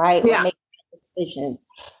things, right? Yeah. Or make decisions.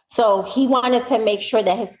 So he wanted to make sure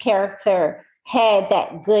that his character had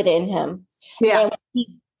that good in him. Yeah. And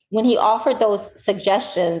when he offered those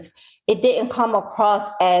suggestions, it didn't come across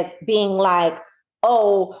as being like,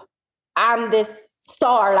 oh, I'm this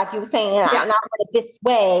star, like you were saying, and I want it this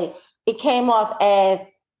way. It came off as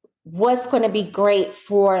what's going to be great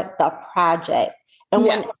for the project. And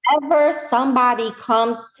whenever somebody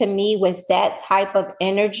comes to me with that type of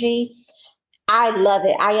energy, I love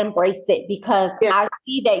it. I embrace it because I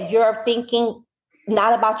see that you're thinking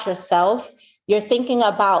not about yourself. You're thinking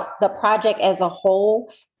about the project as a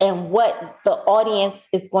whole and what the audience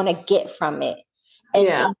is going to get from it. And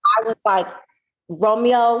so I was like,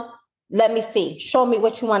 Romeo, let me see. Show me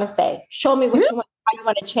what you want to say. Show me what how you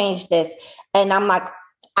want to change this. And I'm like,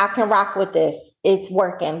 I can rock with this. It's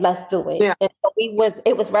working. Let's do it. Yeah. And so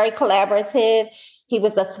it was very collaborative. He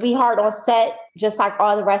was a sweetheart on set, just like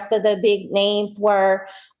all the rest of the big names were.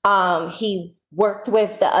 He worked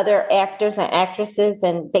with the other actors and actresses,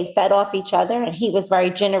 and they fed off each other. And he was very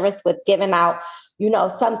generous with giving out,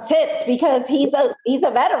 some tips because he's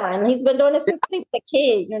a veteran. He's been doing this since he was a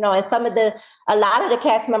kid, and a lot of the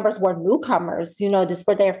cast members were newcomers. This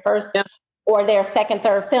were their first or their second,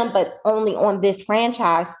 third film, but only on this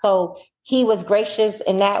franchise. So he was gracious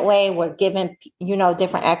in that way. We're giving,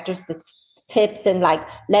 different actors the tips and like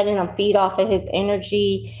letting them feed off of his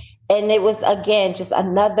energy. And it was, again, just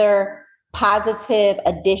another positive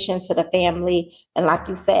addition to the family. And like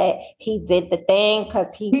you said, he did the thing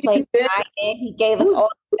because he played Ryan. He gave us all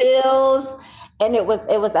the feels, and it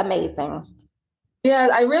was amazing. Yeah,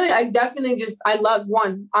 I definitely I loved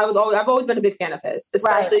one. I've always been a big fan of his,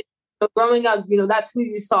 especially growing up. That's who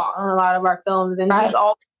you saw on a lot of our films, and he's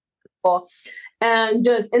always beautiful. And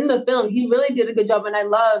just in the film, he really did a good job. And I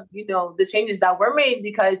love, the changes that were made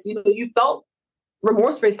because you felt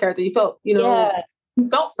remorse for his character. You felt, you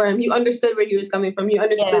felt for him. You understood where he was coming from. You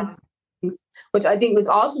understood things, which I think was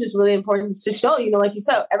also just really important to show. Like you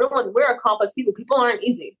said, we're a complex people. People aren't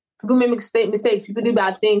easy. People make mistakes. People do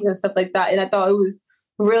bad things and stuff like that. And I thought it was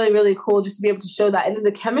really, really cool just to be able to show that. And then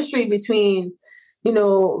the chemistry between,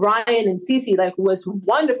 Ryan and Cece was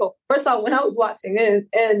wonderful. First off, when I was watching it,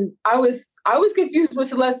 and I was confused with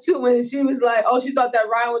Celeste too when she was like, oh, she thought that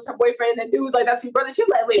Ryan was her boyfriend, and dude was like, that's your brother. She's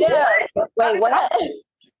like, wait, what?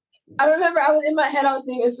 I remember I was in my head, I was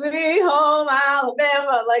singing Sweet Home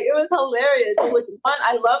Alabama. It was hilarious. It was fun.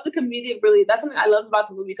 I love the comedic relief. That's something I love about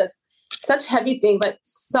the movie because such heavy things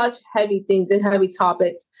and heavy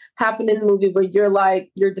topics happen in the movie where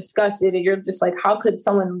you're disgusted and you're just like, how could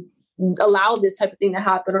someone allow this type of thing to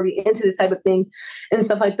happen or be into this type of thing and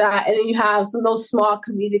stuff like that. And then you have some of those small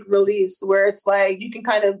comedic reliefs where it's like you can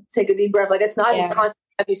kind of take a deep breath. It's not just constant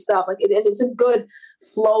heavy stuff. And it's a good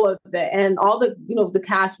flow of it. And all the the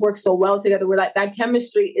cast works so well together where that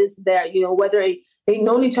chemistry is there. Whether they've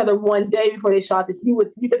known each other one day before they shot this,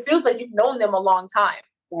 it feels like you've known them a long time.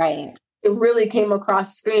 Right. It really came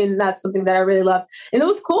across screen. And that's something that I really loved. And it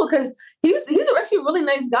was cool because he's actually a really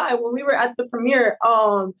nice guy. When we were at the premiere,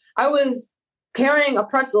 I was carrying a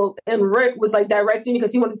pretzel and Rick was directing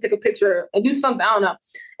because he wanted to take a picture and do something. I don't know.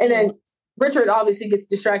 And then Richard obviously gets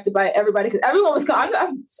distracted by everybody because everyone was coming.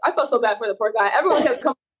 I felt so bad for the poor guy. Everyone kept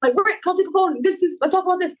coming Rick, come take a photo. This, let's talk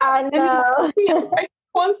about this. I know. And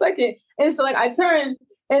 1 second. And so I turned.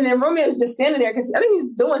 And then Romeo was just standing there because I think he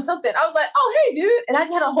was doing something. I was like, oh, hey, dude. And I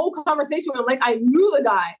just had a whole conversation with him. I knew the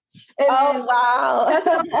guy. And wow. That's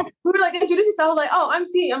how we were introducing. So I was like, oh, I'm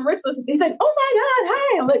T. I'm Rick's sister. He's like, oh my God,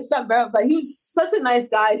 hi. I'm like, what's up, bro? But he was such a nice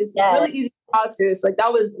guy, just really easy to talk to. So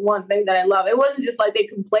that was one thing that I love. It wasn't just they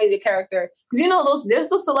can play the character. Because there's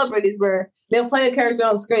those celebrities where they'll play a character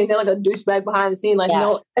on screen. They're a douchebag behind the scene.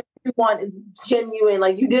 No, everyone is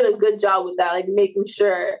genuine. You did a good job with that, making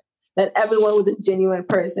sure that everyone was a genuine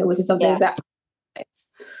person, which is something that.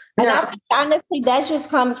 And honestly, that just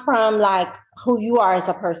comes from who you are as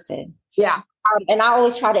a person. Yeah. And I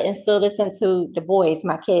always try to instill this into the boys,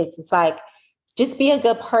 my kids. It's just be a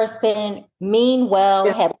good person, mean well,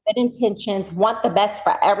 have good intentions, want the best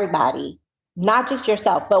for everybody, not just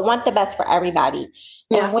yourself, but want the best for everybody.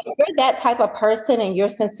 Yeah. And when you're that type of person and you're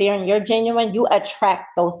sincere and you're genuine, you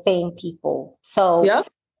attract those same people. So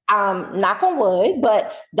knock on wood,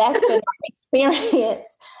 but that's been my experience.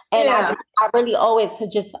 And I really owe it to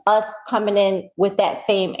just us coming in with that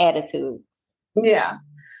same attitude. Yeah.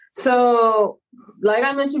 So, like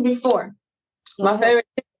I mentioned before, my favorite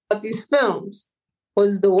thing about these films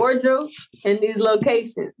was the wardrobe and these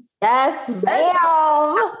locations. Yes,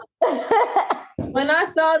 ma'am. When I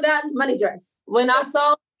saw that money dress, when I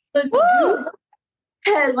saw the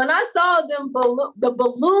head, when I saw the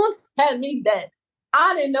balloons had me dead.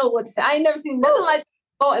 I didn't know what to say. I ain't never seen nothing like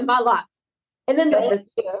that in my life. And then the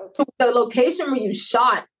location where you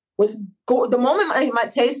shot was the moment my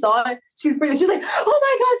Tay saw it, she's like, "Oh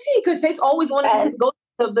my God, T!" Because Tay's always wanted to go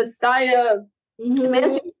to the Vizcaya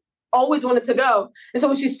mansion. always wanted to go. And so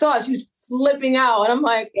when she saw it, she was flipping out. And I'm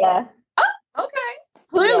like, yeah, oh, okay.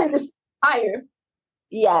 Clearly this is higher.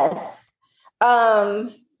 Yes.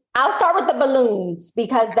 I'll start with the balloons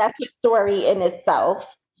because that's a story in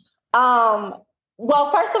itself.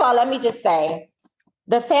 Well, first of all, let me just say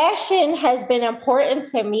the fashion has been important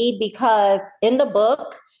to me because in the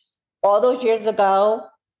book, all those years ago,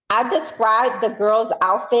 I described the girls'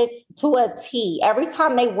 outfits to a T. Every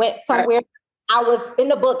time they went somewhere, I was in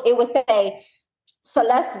the book, it would say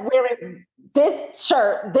Celeste wearing this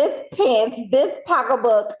shirt, this pants, this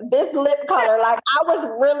pocketbook, this lip color. Like I was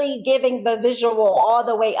really giving the visual all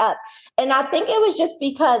the way up. And I think it was just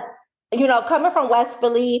because, you know, coming from West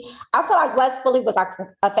Philly, I feel like West Philly was like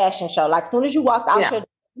a fashion show. Like as soon as you walked out,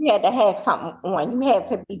 you had to have something on. You had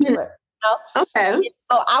to be good. You know? Okay. And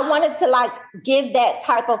so I wanted to like give that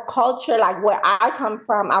type of culture, like where I come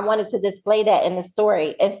from. I wanted to display that in the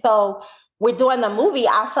story. And so with doing the movie,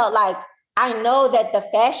 I felt like I know that the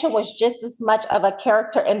fashion was just as much of a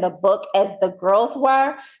character in the book as the girls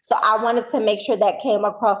were. So I wanted to make sure that came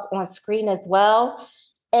across on screen as well.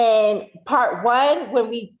 And part one, when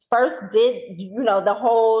we first did, you know, the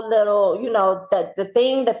whole little, you know, the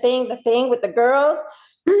thing with the girls,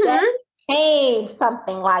 that became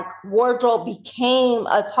something like wardrobe became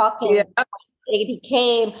a talking, it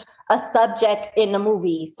became a subject in the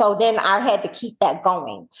movie. So then I had to keep that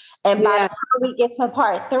going. And by the time we get to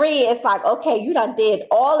part 3, it's like, okay, you done did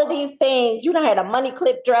all of these things. You done had a money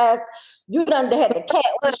clip dress. You done had the cat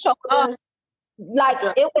on the shoulders. Like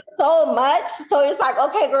it was so much. So it's like,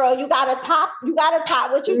 okay, girl, you got to top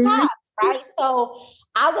what you top, right? So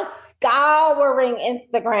I was scouring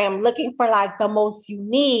Instagram looking for like the most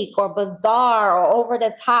unique or bizarre or over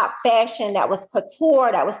the top fashion that was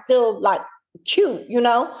couture, that was still like cute, you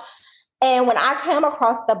know? And when I came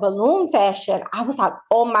across the balloon fashion, I was like,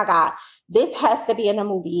 oh my God, this has to be in a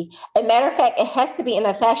movie. As a matter of fact, it has to be in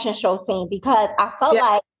a fashion show scene because I felt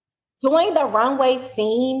like doing the runway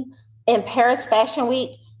scene in Paris Fashion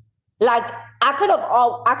Week, like I could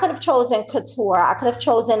have chosen couture. I could have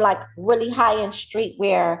chosen like really high-end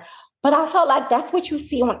streetwear, but I felt like that's what you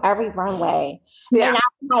see on every runway. Yeah. And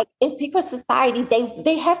I'm like, in Secret Society,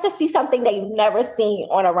 they have to see something they've never seen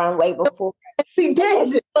on a runway before. We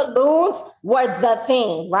did. Balloons were the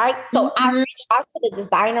thing, right? So I reached out to the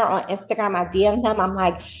designer on Instagram. I DM'd him. I'm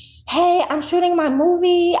like, hey, I'm shooting my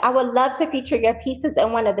movie. I would love to feature your pieces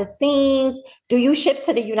in one of the scenes. Do you ship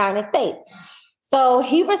to the United States? So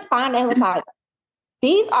he responded and was like,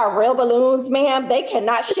 these are real balloons, ma'am. They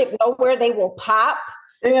cannot ship nowhere. They will pop.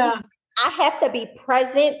 Yeah. I have to be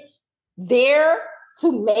present there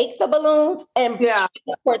to make the balloons and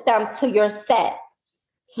transport them to your set.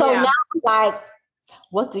 So now I'm like,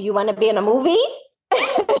 what, do you want to be in a movie?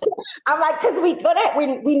 I'm like, because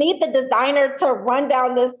we need the designer to run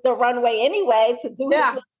down the runway anyway to do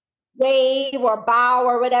the wave or bow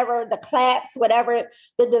or whatever, the claps, whatever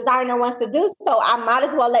the designer wants to do. So I might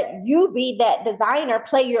as well let you be that designer,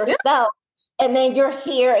 play yourself, and then you're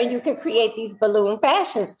here and you can create these balloon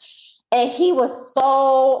fashions. And he was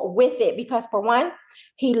so with it because for one,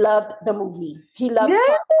 he loved the movie. He loved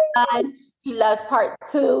part 1. He loved part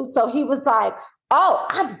 2. So he was like, oh,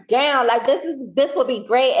 I'm down. Like this will be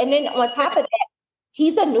great. And then on top of that,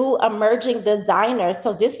 he's a new emerging designer.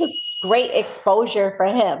 So this was great exposure for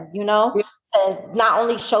him, you know, to not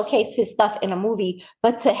only showcase his stuff in a movie,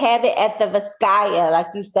 but to have it at the Vizcaya, like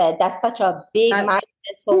you said, that's such a big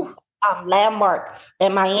monumental landmark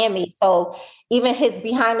in Miami. So even his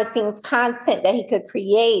behind the scenes content that he could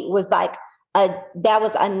create was like, that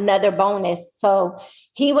was another bonus. So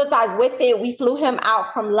he was like with it. We flew him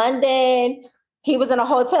out from London. He was in a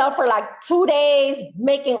hotel for like 2 days,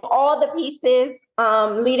 making all the pieces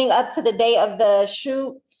leading up to the day of the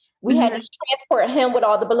shoot. We had to transport him with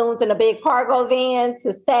all the balloons in a big cargo van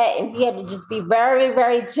to set, and he had to just be very,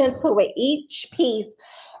 very gentle with each piece.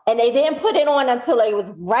 And they didn't put it on until it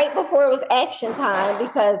was right before it was action time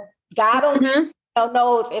because God only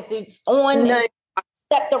knows if it's on and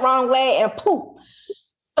step the wrong way and poof.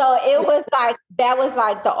 So it was like, that was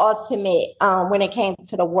like the ultimate when it came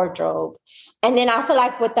to the wardrobe. And then I feel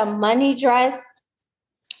like with the money dress,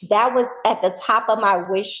 that was at the top of my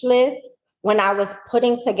wish list when I was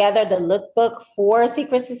putting together the lookbook for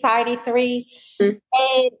Secret Society 3.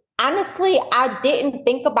 And honestly, I didn't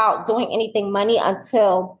think about doing anything money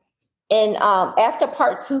until after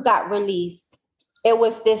part 2 got released. It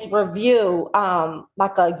was this review,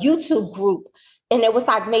 like a YouTube group, and it was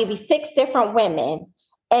like maybe 6 different women.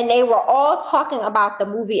 And they were all talking about the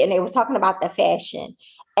movie and they were talking about the fashion.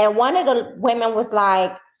 And one of the women was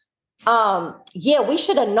like, Yeah, we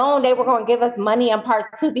should have known they were going to give us money in part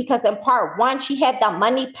two, because in part one, she had the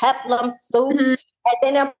money peplum suit. Mhm. And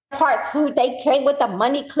then in part two, they came with the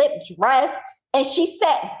money clip dress and she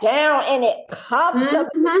sat down in it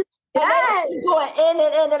comfortably. Mhm. And Yes. they was going in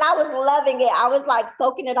and in, and I was loving it. I was like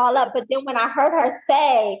soaking it all up. But then when I heard her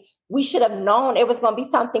say, we should have known it was going to be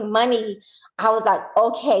something money, I was like,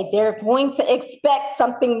 okay, they're going to expect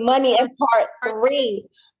something money in part three.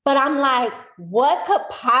 But I'm like, what could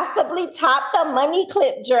possibly top the money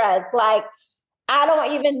clip dress? Like, I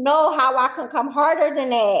don't even know how I can come harder than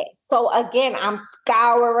that. So again, I'm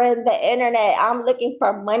scouring the internet. I'm looking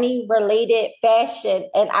for money related fashion.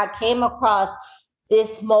 And I came across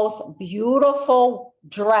this most beautiful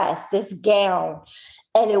dress, this gown.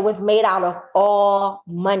 And it was made out of all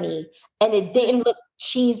money. And it didn't look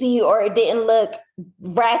cheesy or it didn't look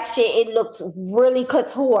ratchet. It looked really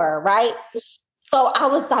couture, right? So I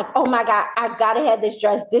was like, oh my God, I gotta have this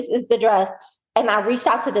dress. This is the dress. And I reached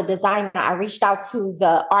out to the designer. I reached out to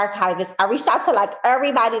the archivist. I reached out to like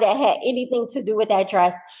everybody that had anything to do with that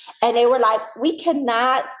dress. And they were like, we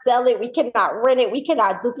cannot sell it. We cannot rent it. We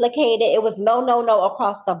cannot duplicate it. It was no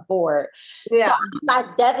across the board. Yeah. So I'm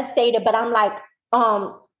like devastated, but I'm like,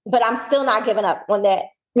 but I'm still not giving up on that,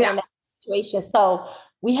 on that situation. So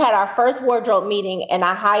we had our first wardrobe meeting and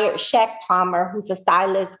I hired Shaq Palmer, who's a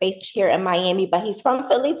stylist based here in Miami, but he's from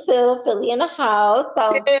Philly too, Philly in the house.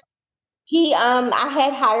 So I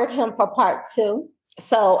had hired him for part two.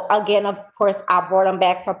 So again, of course, I brought him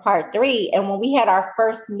back for part three. And when we had our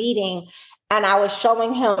first meeting and I was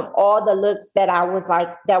showing him all the looks that I was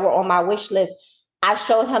like, that were on my wish list, I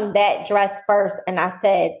showed him that dress first. And I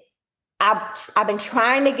said, I've been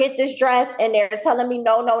trying to get this dress and they're telling me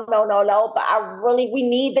no, but we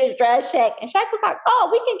need this dress, Shaq. And Shaq was like, oh,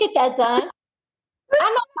 we can get that done. I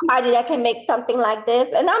know somebody that can make something like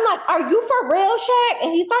this. And I'm like, are you for real, Shaq?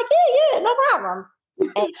 And he's like, yeah, no problem.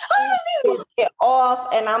 And he get off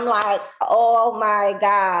and I'm like, oh my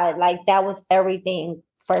God, like that was everything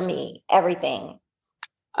for me, everything.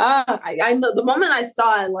 I know the moment I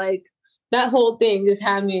saw it, like that whole thing just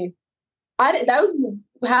had me,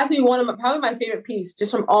 has to be probably my favorite piece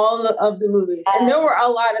just from all of the movies. And there were a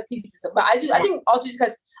lot of pieces, but I think also just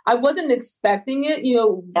because I wasn't expecting it,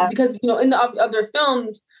 because, in the other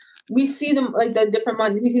films, we see them like the different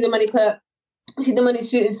money, we see the money clip, we see the money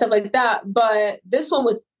suit and stuff like that. But this one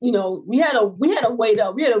was, we had a wait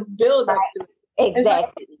up, we had a build up to it.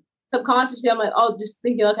 Exactly. So subconsciously, I'm like, oh, just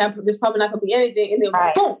thinking, okay, this probably not gonna be anything, and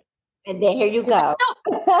then boom. And then here you go.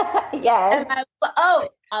 Yes. And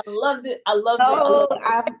I loved it. I loved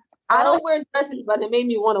it. I don't wear dresses, but it made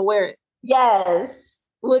me want to wear it. Yes.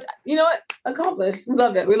 Which, accomplished. We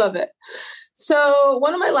love it. So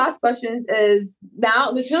one of my last questions is,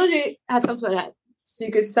 now the trilogy has come to an end.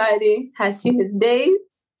 Secret Society has seen its days.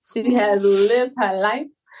 She has lived her life.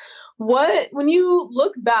 When you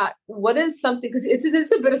look back, what is something, because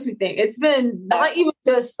it's a bittersweet thing. It's been not even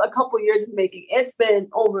just a couple years in making. It's been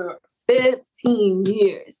over 15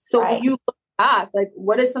 years. So when you look back, like,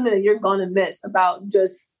 what is something that you're going to miss about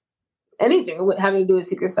just anything with having to do with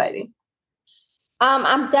Secret Society?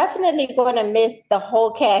 I'm definitely going to miss the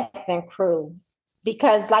whole cast and crew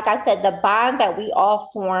because, like I said, the bond that we all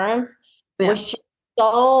formed was just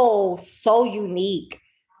so unique.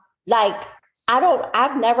 Like,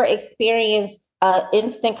 I've never experienced an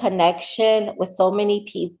instant connection with so many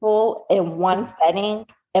people in one setting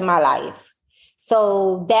in my life.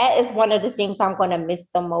 So that is one of the things I'm going to miss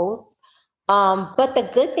the most. But the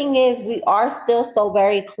good thing is we are still so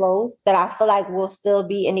very close that I feel like we'll still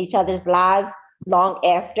be in each other's lives long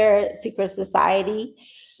after Secret Society.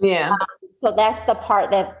 Yeah. So that's the part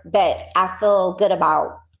that I feel good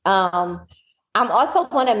about. I'm also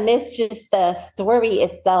going to miss just the story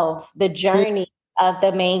itself, the journey of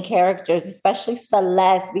the main characters, especially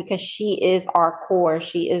Celeste, because she is our core.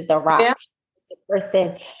 She is the rock. Yeah. The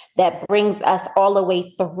person that brings us all the way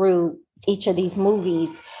through each of these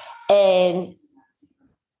movies. And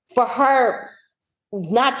for her,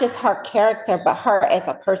 not just her character, but her as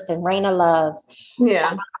a person, Raina Love.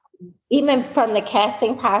 Yeah. Even from the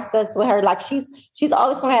casting process with her, like she's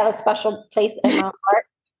always going to have a special place in my heart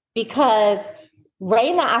because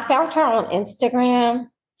Raina, I found her on Instagram.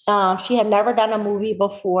 She had never done a movie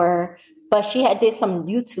before, but she had did some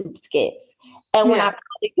YouTube skits. And when I saw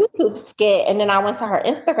the YouTube skit and then I went to her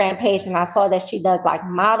Instagram page and I saw that she does like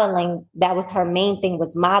modeling, that was her main thing,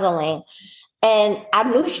 was modeling. And I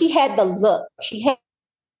knew she had the look. She had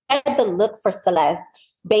the look for Celeste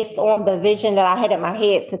based on the vision that I had in my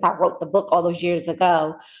head since I wrote the book all those years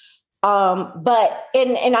ago. But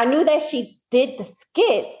I knew that she did the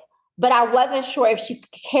skits, but I wasn't sure if she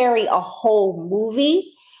could carry a whole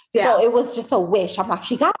movie. So it was just a wish. I'm like,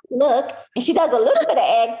 she got to look, and she does a little bit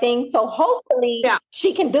of acting. So hopefully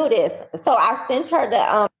she can do this. So I sent her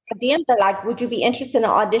the DM'd her like, would you be interested in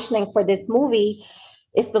auditioning for this movie?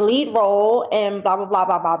 It's the lead role and blah, blah, blah,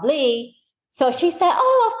 blah, blah, blah. So she said,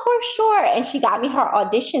 oh, of course, sure. And she got me her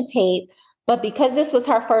audition tape. But because this was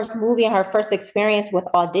her first movie and her first experience with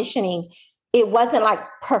auditioning, it wasn't like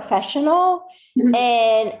professional. Mm-hmm.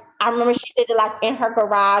 And I remember she did it like in her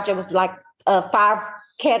garage. It was like a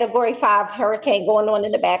Category 5 hurricane going on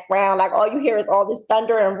in the background. Like all you hear is all this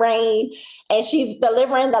thunder and rain. And she's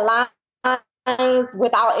delivering the lines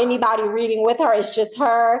without anybody reading with her. It's just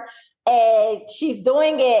her. And she's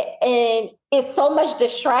doing it. And it's so much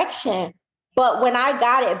distraction. But when I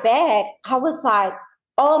got it back, I was like,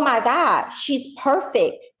 oh my God, she's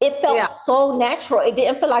perfect. It felt so natural. It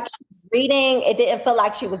didn't feel like she was reading. It didn't feel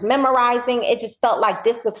like she was memorizing. It just felt like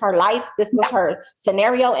this was her life. This was her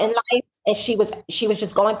scenario in life. And she was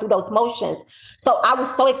just going through those motions. So I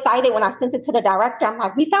was so excited when I sent it to the director. I'm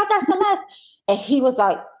like, we found our Celeste. And he was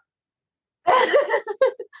like,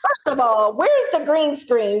 first of all, where's the green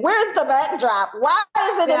screen? Where's the backdrop? Why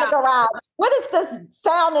is it in the garage? What is this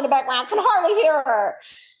sound in the background? I can hardly hear her.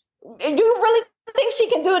 Do you really think she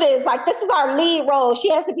can do this? Like, this is our lead role.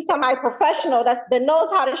 She has to be somebody professional that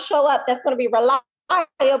knows how to show up, that's going to be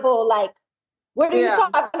reliable. Like, what are you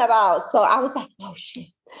talking about? So I was like, oh, shit.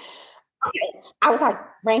 Okay. I was like,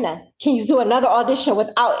 Raina, can you do another audition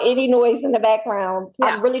without any noise in the background? Yeah.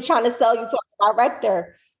 I'm really trying to sell you to a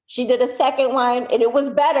director. She did a second one and it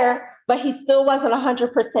was better, but he still wasn't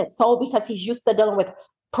 100% sold because he's used to dealing with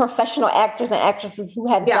professional actors and actresses who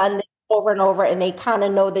have done this over and over, and they kind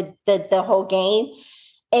of know the whole game.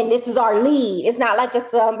 And this is our lead. It's not like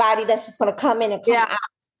it's somebody that's just going to come in and come out.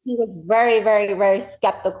 He was very, very, very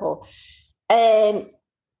skeptical. And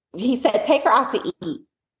he said, take her out to eat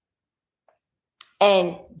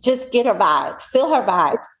and just get her vibes, feel her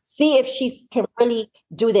vibes, see if she can really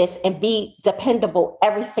do this and be dependable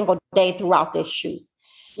every single day throughout this shoot.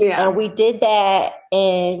 Yeah. And we did that.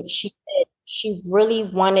 And she said she really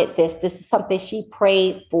wanted this. This is something she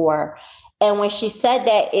prayed for. And when she said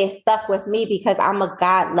that, it stuck with me because I'm a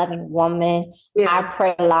God-loving woman. Yeah. I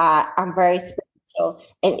pray a lot. I'm very spiritual.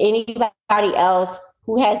 And anybody else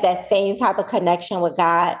who has that same type of connection with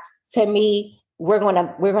God, to me, we're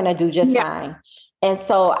gonna do just fine. And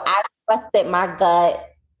so I trusted my gut.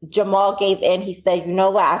 Jamal gave in. He said, you know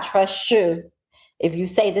what? I trust you. If you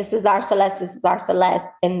say this is our Celeste, this is our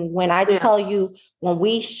Celeste. And when I tell you, when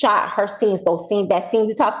we shot her scenes, that scene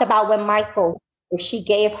we talked about with Michael, where she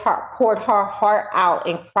poured her heart out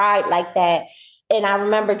and cried like that. And I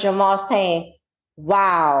remember Jamal saying,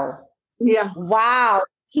 wow. Yeah. Wow.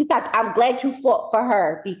 He's like, I'm glad you fought for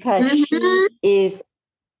her because she is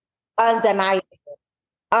undeniable.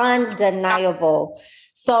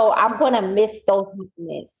 So I'm going to miss those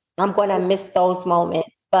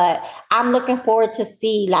moments. But I'm looking forward to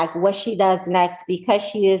see like what she does next because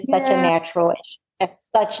she is such a natural and she has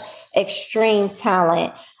such extreme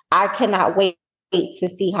talent. I cannot wait to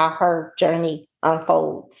see how her journey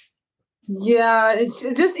unfolds. Yeah, it's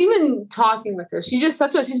just even talking with her. She's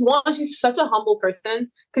such a humble person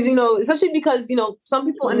because, especially because, some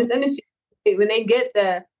people in this industry, when they get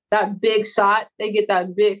that big shot, they get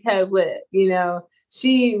that big head with it,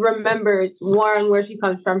 She remembers where she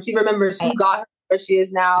comes from. She remembers who got her where she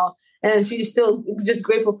is now. And she's still just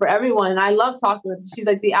grateful for everyone. And I love talking with her. She's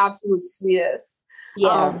like the absolute sweetest.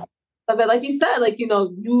 Yeah. But like you said, like, you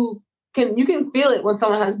can feel it when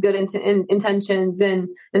someone has good intentions and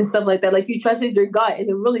stuff like that. Like you trusted your gut and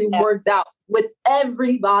it really worked out with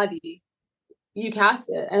everybody you cast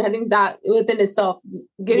it. And I think that within itself,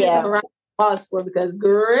 give yourself a round of applause for because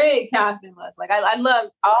great casting list. Like I love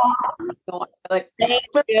like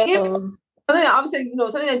for me, something obviously,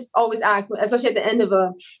 something that's always asked, especially at the end of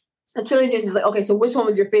a trilogy is like, okay, so which one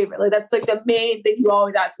was your favorite? Like that's like the main thing you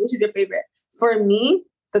always ask, which is your favorite? For me,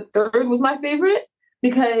 the third was my favorite.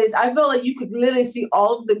 Because I feel like you could literally see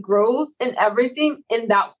all of the growth and everything in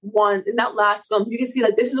that last film. You can see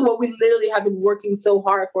like, this is what we literally have been working so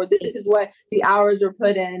hard for. This is what the hours are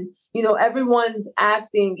put in. Everyone's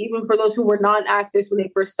acting, even for those who were non-actors when they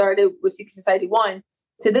first started with Secret Society 1,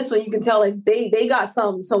 to this one, you can tell like they got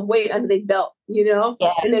some weight under their belt,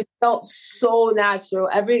 and it felt so natural.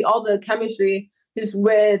 All the chemistry just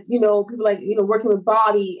with, people like, working with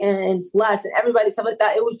Bobby and Celeste and everybody, stuff like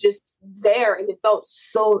that. It was just there and it felt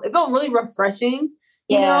really refreshing.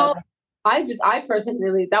 I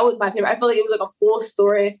personally, that was my favorite. I feel like it was like a full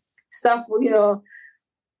story stuff, with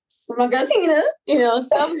my girl Tina,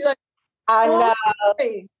 stuff was like, I know.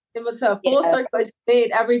 It was a full circle. It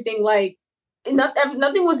made everything like,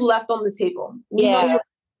 nothing was left on the table. You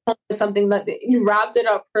something that you wrapped it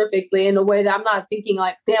up perfectly in a way that I'm not thinking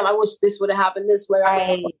like, damn, I wish this would have happened this way.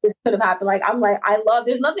 Right. Or this could have happened. Like, I'm like,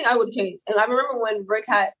 there's nothing I would change. And I remember when Rick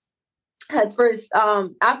had first,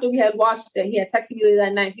 after we had watched it, he had texted me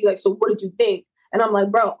that night. He was like, so what did you think? And I'm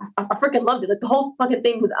like, bro, I freaking loved it. Like the whole fucking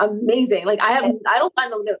thing was amazing. Like I don't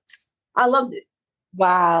find no notes. I loved it.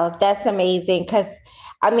 Wow, that's amazing. Because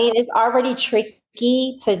I mean, it's already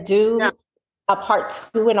tricky to do a part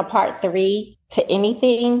 2 and a part 3 to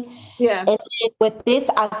anything. Yeah. And with this,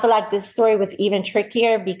 I feel like this story was even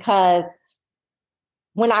trickier because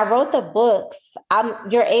when I wrote the books,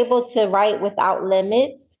 you're able to write without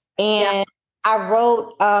limits. And I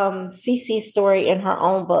wrote Cece's story in her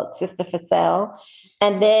own book, Sister for Sale.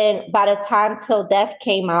 And then by the time Till Death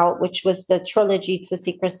came out, which was the trilogy to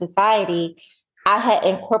Secret Society, I had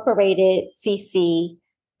incorporated Cece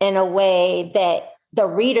in a way that the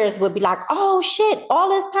readers would be like, oh shit, all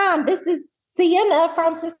this time, this is Sienna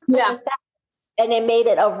from Sister for Sale. And it made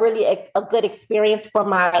it a good experience for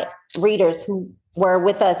my readers who were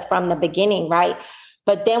with us from the beginning, right?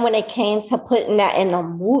 But then when it came to putting that in a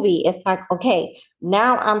movie, it's like, okay,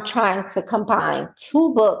 now I'm trying to combine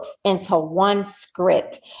 2 books into 1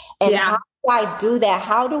 script. And how do I do that?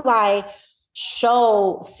 How do I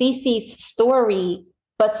show Cece's story,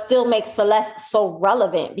 but still make Celeste so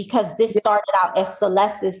relevant? Because this started out as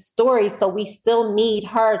Celeste's story. So we still need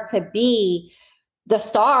her to be the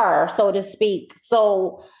star, so to speak.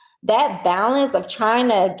 So that balance of trying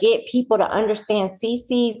to get people to understand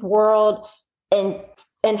Cece's world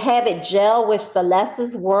and have it gel with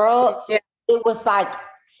Celeste's world, it was like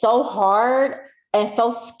so hard and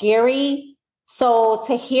so scary. So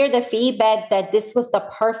to hear the feedback that this was the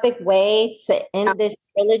perfect way to end this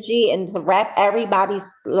trilogy and to wrap everybody's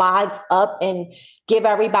lives up and give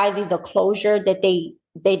everybody the closure that they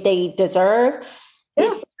deserve,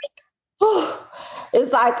 it's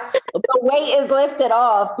like the weight is lifted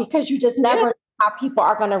off because you just never know how people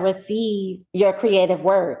are going to receive your creative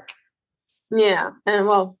work. Yeah. And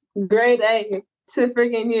well, great A to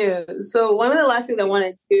freaking you. So one of the last things I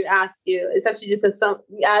wanted to ask you is actually just because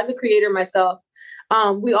as a creator myself,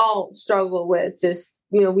 we all struggle with just,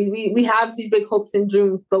 we have these big hopes and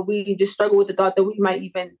dreams, but we just struggle with the thought that we might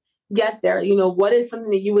even get there. What is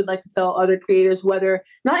something that you would like to tell other creators, whether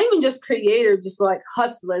not even just creators, just like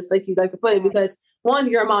hustlers, like you like to put it, because one,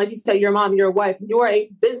 you're a mom, like you said, you're a mom, you're a wife, you are a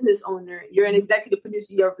business owner, you're an executive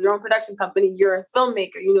producer, you have your own production company, you're a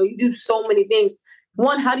filmmaker, you do so many things.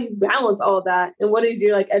 One, how do you balance all that? And what is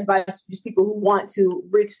your advice to just people who want to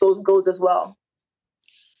reach those goals as well?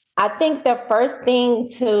 I think the first thing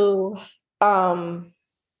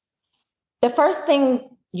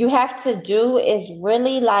you have to do is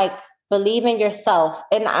really believe in yourself.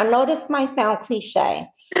 And I know this might sound cliche.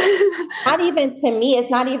 Not even to me, it's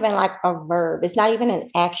not even like a verb. It's not even an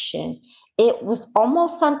action. It was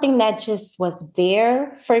almost something that just was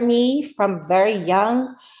there for me from very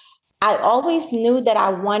young. I always knew that I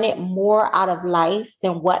wanted more out of life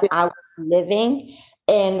than what I was living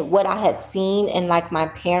and what I had seen in my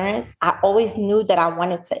parents. I always knew that I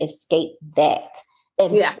wanted to escape that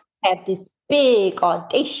and have this big,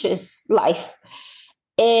 audacious life.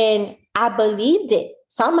 And I believed it.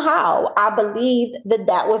 Somehow I believed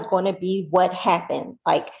that was going to be what happened.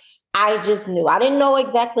 I just knew. I didn't know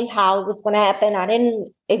exactly how it was going to happen. I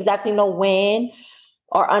didn't exactly know when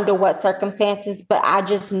or under what circumstances, but I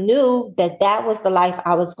just knew that was the life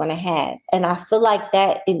I was going to have. And I feel like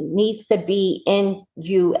that it needs to be in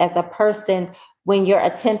you as a person when you're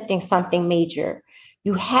attempting something major.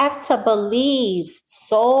 You have to believe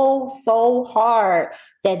so hard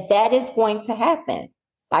that is going to happen.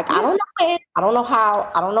 I don't know when, I don't know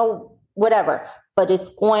how, I don't know whatever, but it's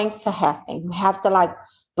going to happen. You have to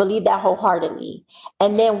believe that wholeheartedly.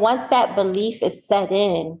 And then once that belief is set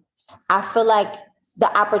in, I feel like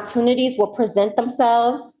the opportunities will present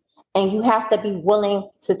themselves and you have to be willing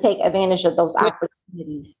to take advantage of those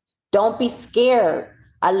opportunities. Don't be scared.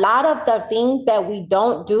 A lot of the things that we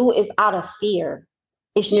don't do is out of fear.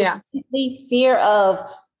 It's just simply fear of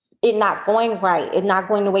it not going right, it not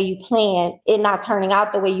going the way you planned, it not turning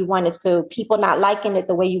out the way you want it to, people not liking it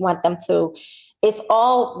the way you want them to. It's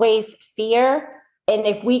always fear. And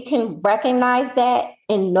if we can recognize that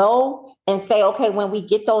and know and say, okay, when we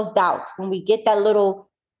get those doubts, when we get that little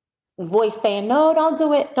voice saying, no, don't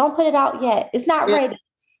do it, don't put it out yet, it's not ready.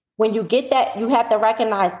 When you get that, you have to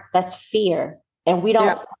recognize that's fear. And we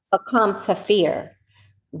don't succumb to fear.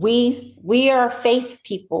 We are faith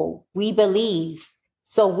people. We believe.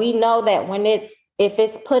 So we know that if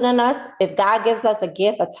it's put in us, if God gives us a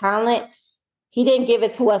gift, a talent, he didn't give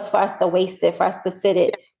it to us for us to waste it, for us to sit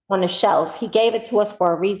it on the shelf. He gave it to us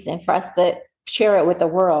for a reason, for us to share it with the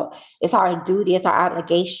world. It's our duty, it's our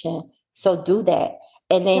obligation. So do that.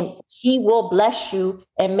 And then he will bless you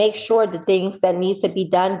and make sure the things that needs to be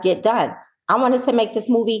done get done. I wanted to make this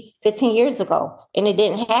movie 15 years ago and it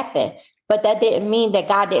didn't happen. But that didn't mean that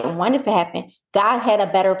God didn't want it to happen. God had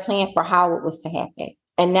a better plan for how it was to happen.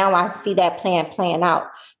 And now I see that plan playing out.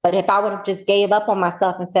 But if I would have just gave up on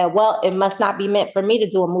myself and said, well, it must not be meant for me to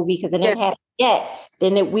do a movie because it didn't happen yet,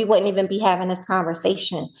 then we wouldn't even be having this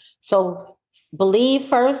conversation. So believe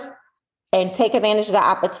first and take advantage of the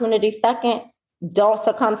opportunity second. Don't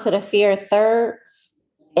succumb to the fear third,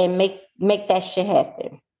 and make that shit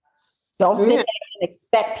happen. Don't sit back and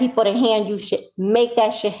expect people to hand you shit. Make that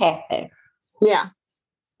shit happen. Yeah.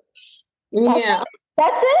 Yeah.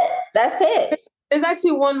 That's it. There's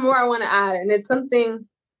actually one more I want to add, and it's something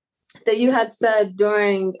that you had said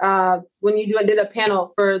during when you did a panel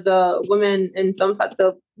for the Women in Film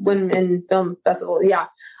Festival. Yeah.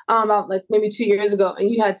 About like maybe 2 years ago. And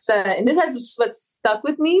you had said, and this has what stuck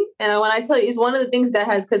with me. And when I tell you, it's one of the things that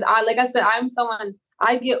has, because like I said, I'm someone,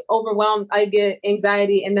 I get overwhelmed, I get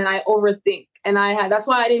anxiety, and then I overthink. And that's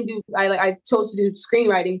why I chose to do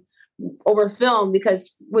screenwriting over film,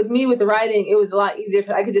 because with the writing, it was a lot easier.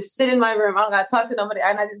 I could just sit in my room, I don't got to talk to nobody,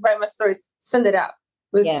 and I just write my stories, send it out.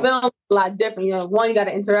 With film, a lot different. You know, one, you got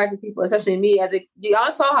to interact with people, especially me.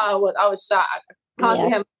 Y'all saw how I was shot. I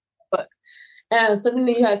constantly had my book. And something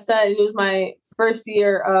that you had said, it was my first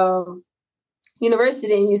year of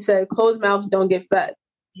university, and you said, closed mouths don't get fed.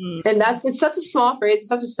 And it's such a small phrase, it's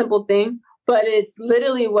such a simple thing, but it's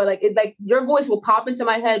literally what your voice will pop into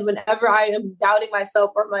my head whenever I am doubting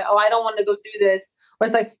myself, or I'm like, oh, I don't want to go do this. Or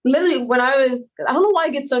it's like literally when I don't know why I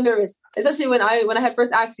get so nervous, especially when I had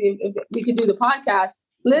first asked you if we could do the podcast.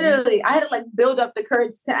 Literally, I had to build up the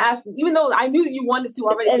courage to ask, even though I knew you wanted to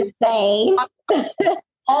already. It's insane.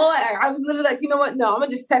 I was literally like, you know what? No, I'm gonna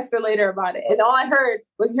just text her later about it. And all I heard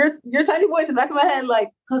was your tiny voice in the back of my head, like,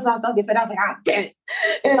 close mouths don't get fed. I was like, ah, damn it.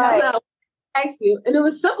 And that's when I text you. And it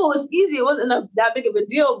was simple, it was easy. It wasn't that big of a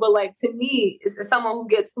deal. But to me, it's someone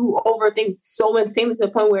who overthinks so insane to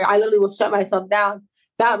the point where I literally will shut myself down.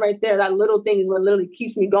 That right there, that little thing is what literally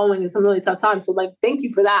keeps me going in some really tough times. So thank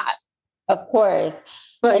you for that. Of course.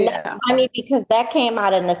 But that's funny because that came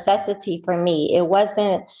out of necessity for me. It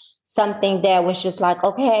wasn't something that was just like,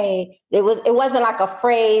 okay, it wasn't like a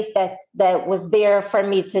phrase that was there for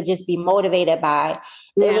me to just be motivated by.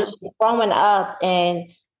 It was just growing up, and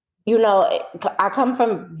I come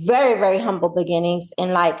from very, very humble beginnings,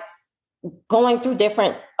 and going through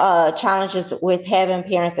different challenges with having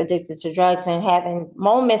parents addicted to drugs and having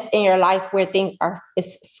moments in your life where things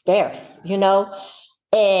it's scarce,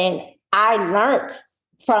 and I learned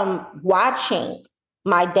from watching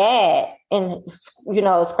my dad and,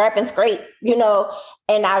 scrap and scrape,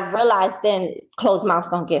 and I realized then closed mouths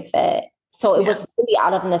don't get fed. So it was really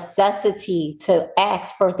out of necessity to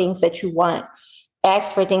ask for things that you want,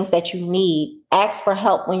 ask for things that you need, ask for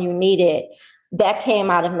help when you need it. That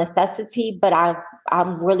came out of necessity, but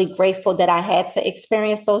I'm really grateful that I had to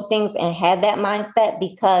experience those things and had that mindset,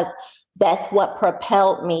 because that's what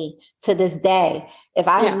propelled me to this day. If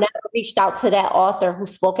I had never reached out to that author who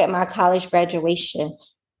spoke at my college graduation,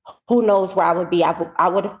 who knows where I would be? I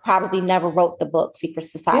would have probably never wrote the book, Secret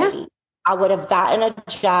Society. Yeah. I would have gotten a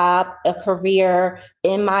job, a career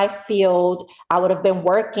in my field. I would have been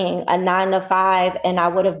working a 9-to-5, and I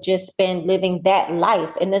would have just been living that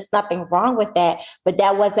life. And there's nothing wrong with that, but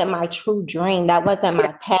that wasn't my true dream. That wasn't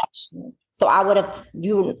my passion. So I would have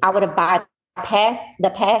bypassed the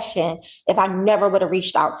passion if I never would have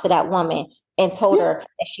reached out to that woman and told her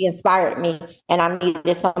that she inspired me and I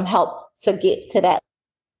needed some help to get to that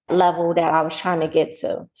level that I was trying to get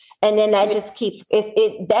to. And then that just keeps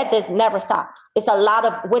never stops. It's a lot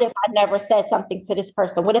of, what if I never said something to this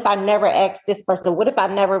person? What if I never asked this person? What if I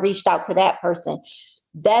never reached out to that person?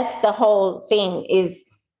 That's the whole thing,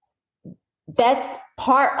 that's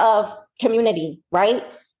part of community, right?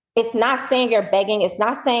 It's not saying you're begging. It's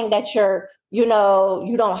not saying that you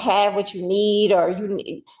don't have what you need,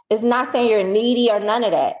 it's not saying you're needy or none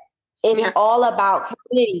of that. It's all about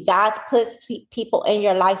community. God puts people in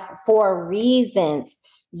your life for reasons.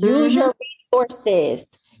 Use your resources.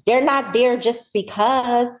 They're not there just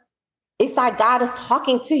because. It's like God is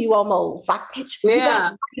talking to you almost. Like, bitch, you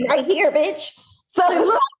got right here, bitch.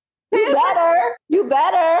 So you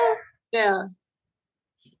better. Yeah.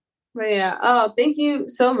 But oh, thank you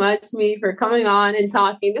so much, Me, for coming on and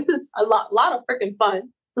talking. This is a lot of freaking fun.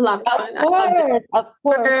 A lot of fun. Of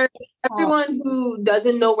course. For everyone who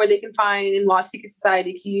doesn't know where they can find and watch Secret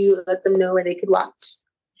Society, can you let them know where they could watch?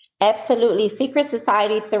 Absolutely. Secret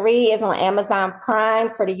Society 3 is on Amazon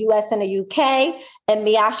Prime for the US and the UK, and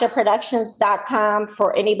MiyashaProductions.com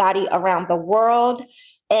for anybody around the world.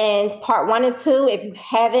 And part 1 and 2, if you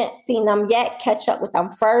haven't seen them yet, catch up with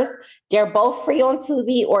them first. They're both free on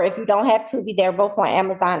Tubi, or if you don't have Tubi, they're both on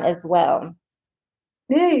Amazon as well.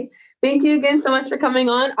 Yay. Thank you again so much for coming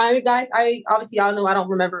on. I obviously, y'all know I don't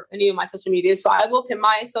remember any of my social medias, so I will pin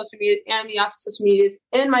my social medias and Miyasha's social medias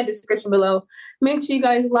in my description below. Make sure you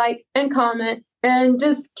guys like and comment and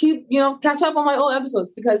just keep, catch up on my old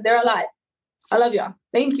episodes because they're alive. I love y'all.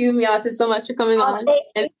 Thank you, Miyasha, so much for coming on.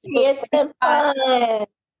 It's been fun.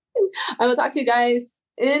 I will talk to you guys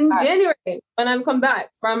in January when I come back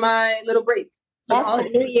from my little break. Yes,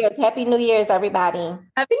 New Year's. Happy New Year's, everybody.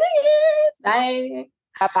 Happy New Year's. Bye.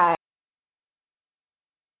 Bye-bye.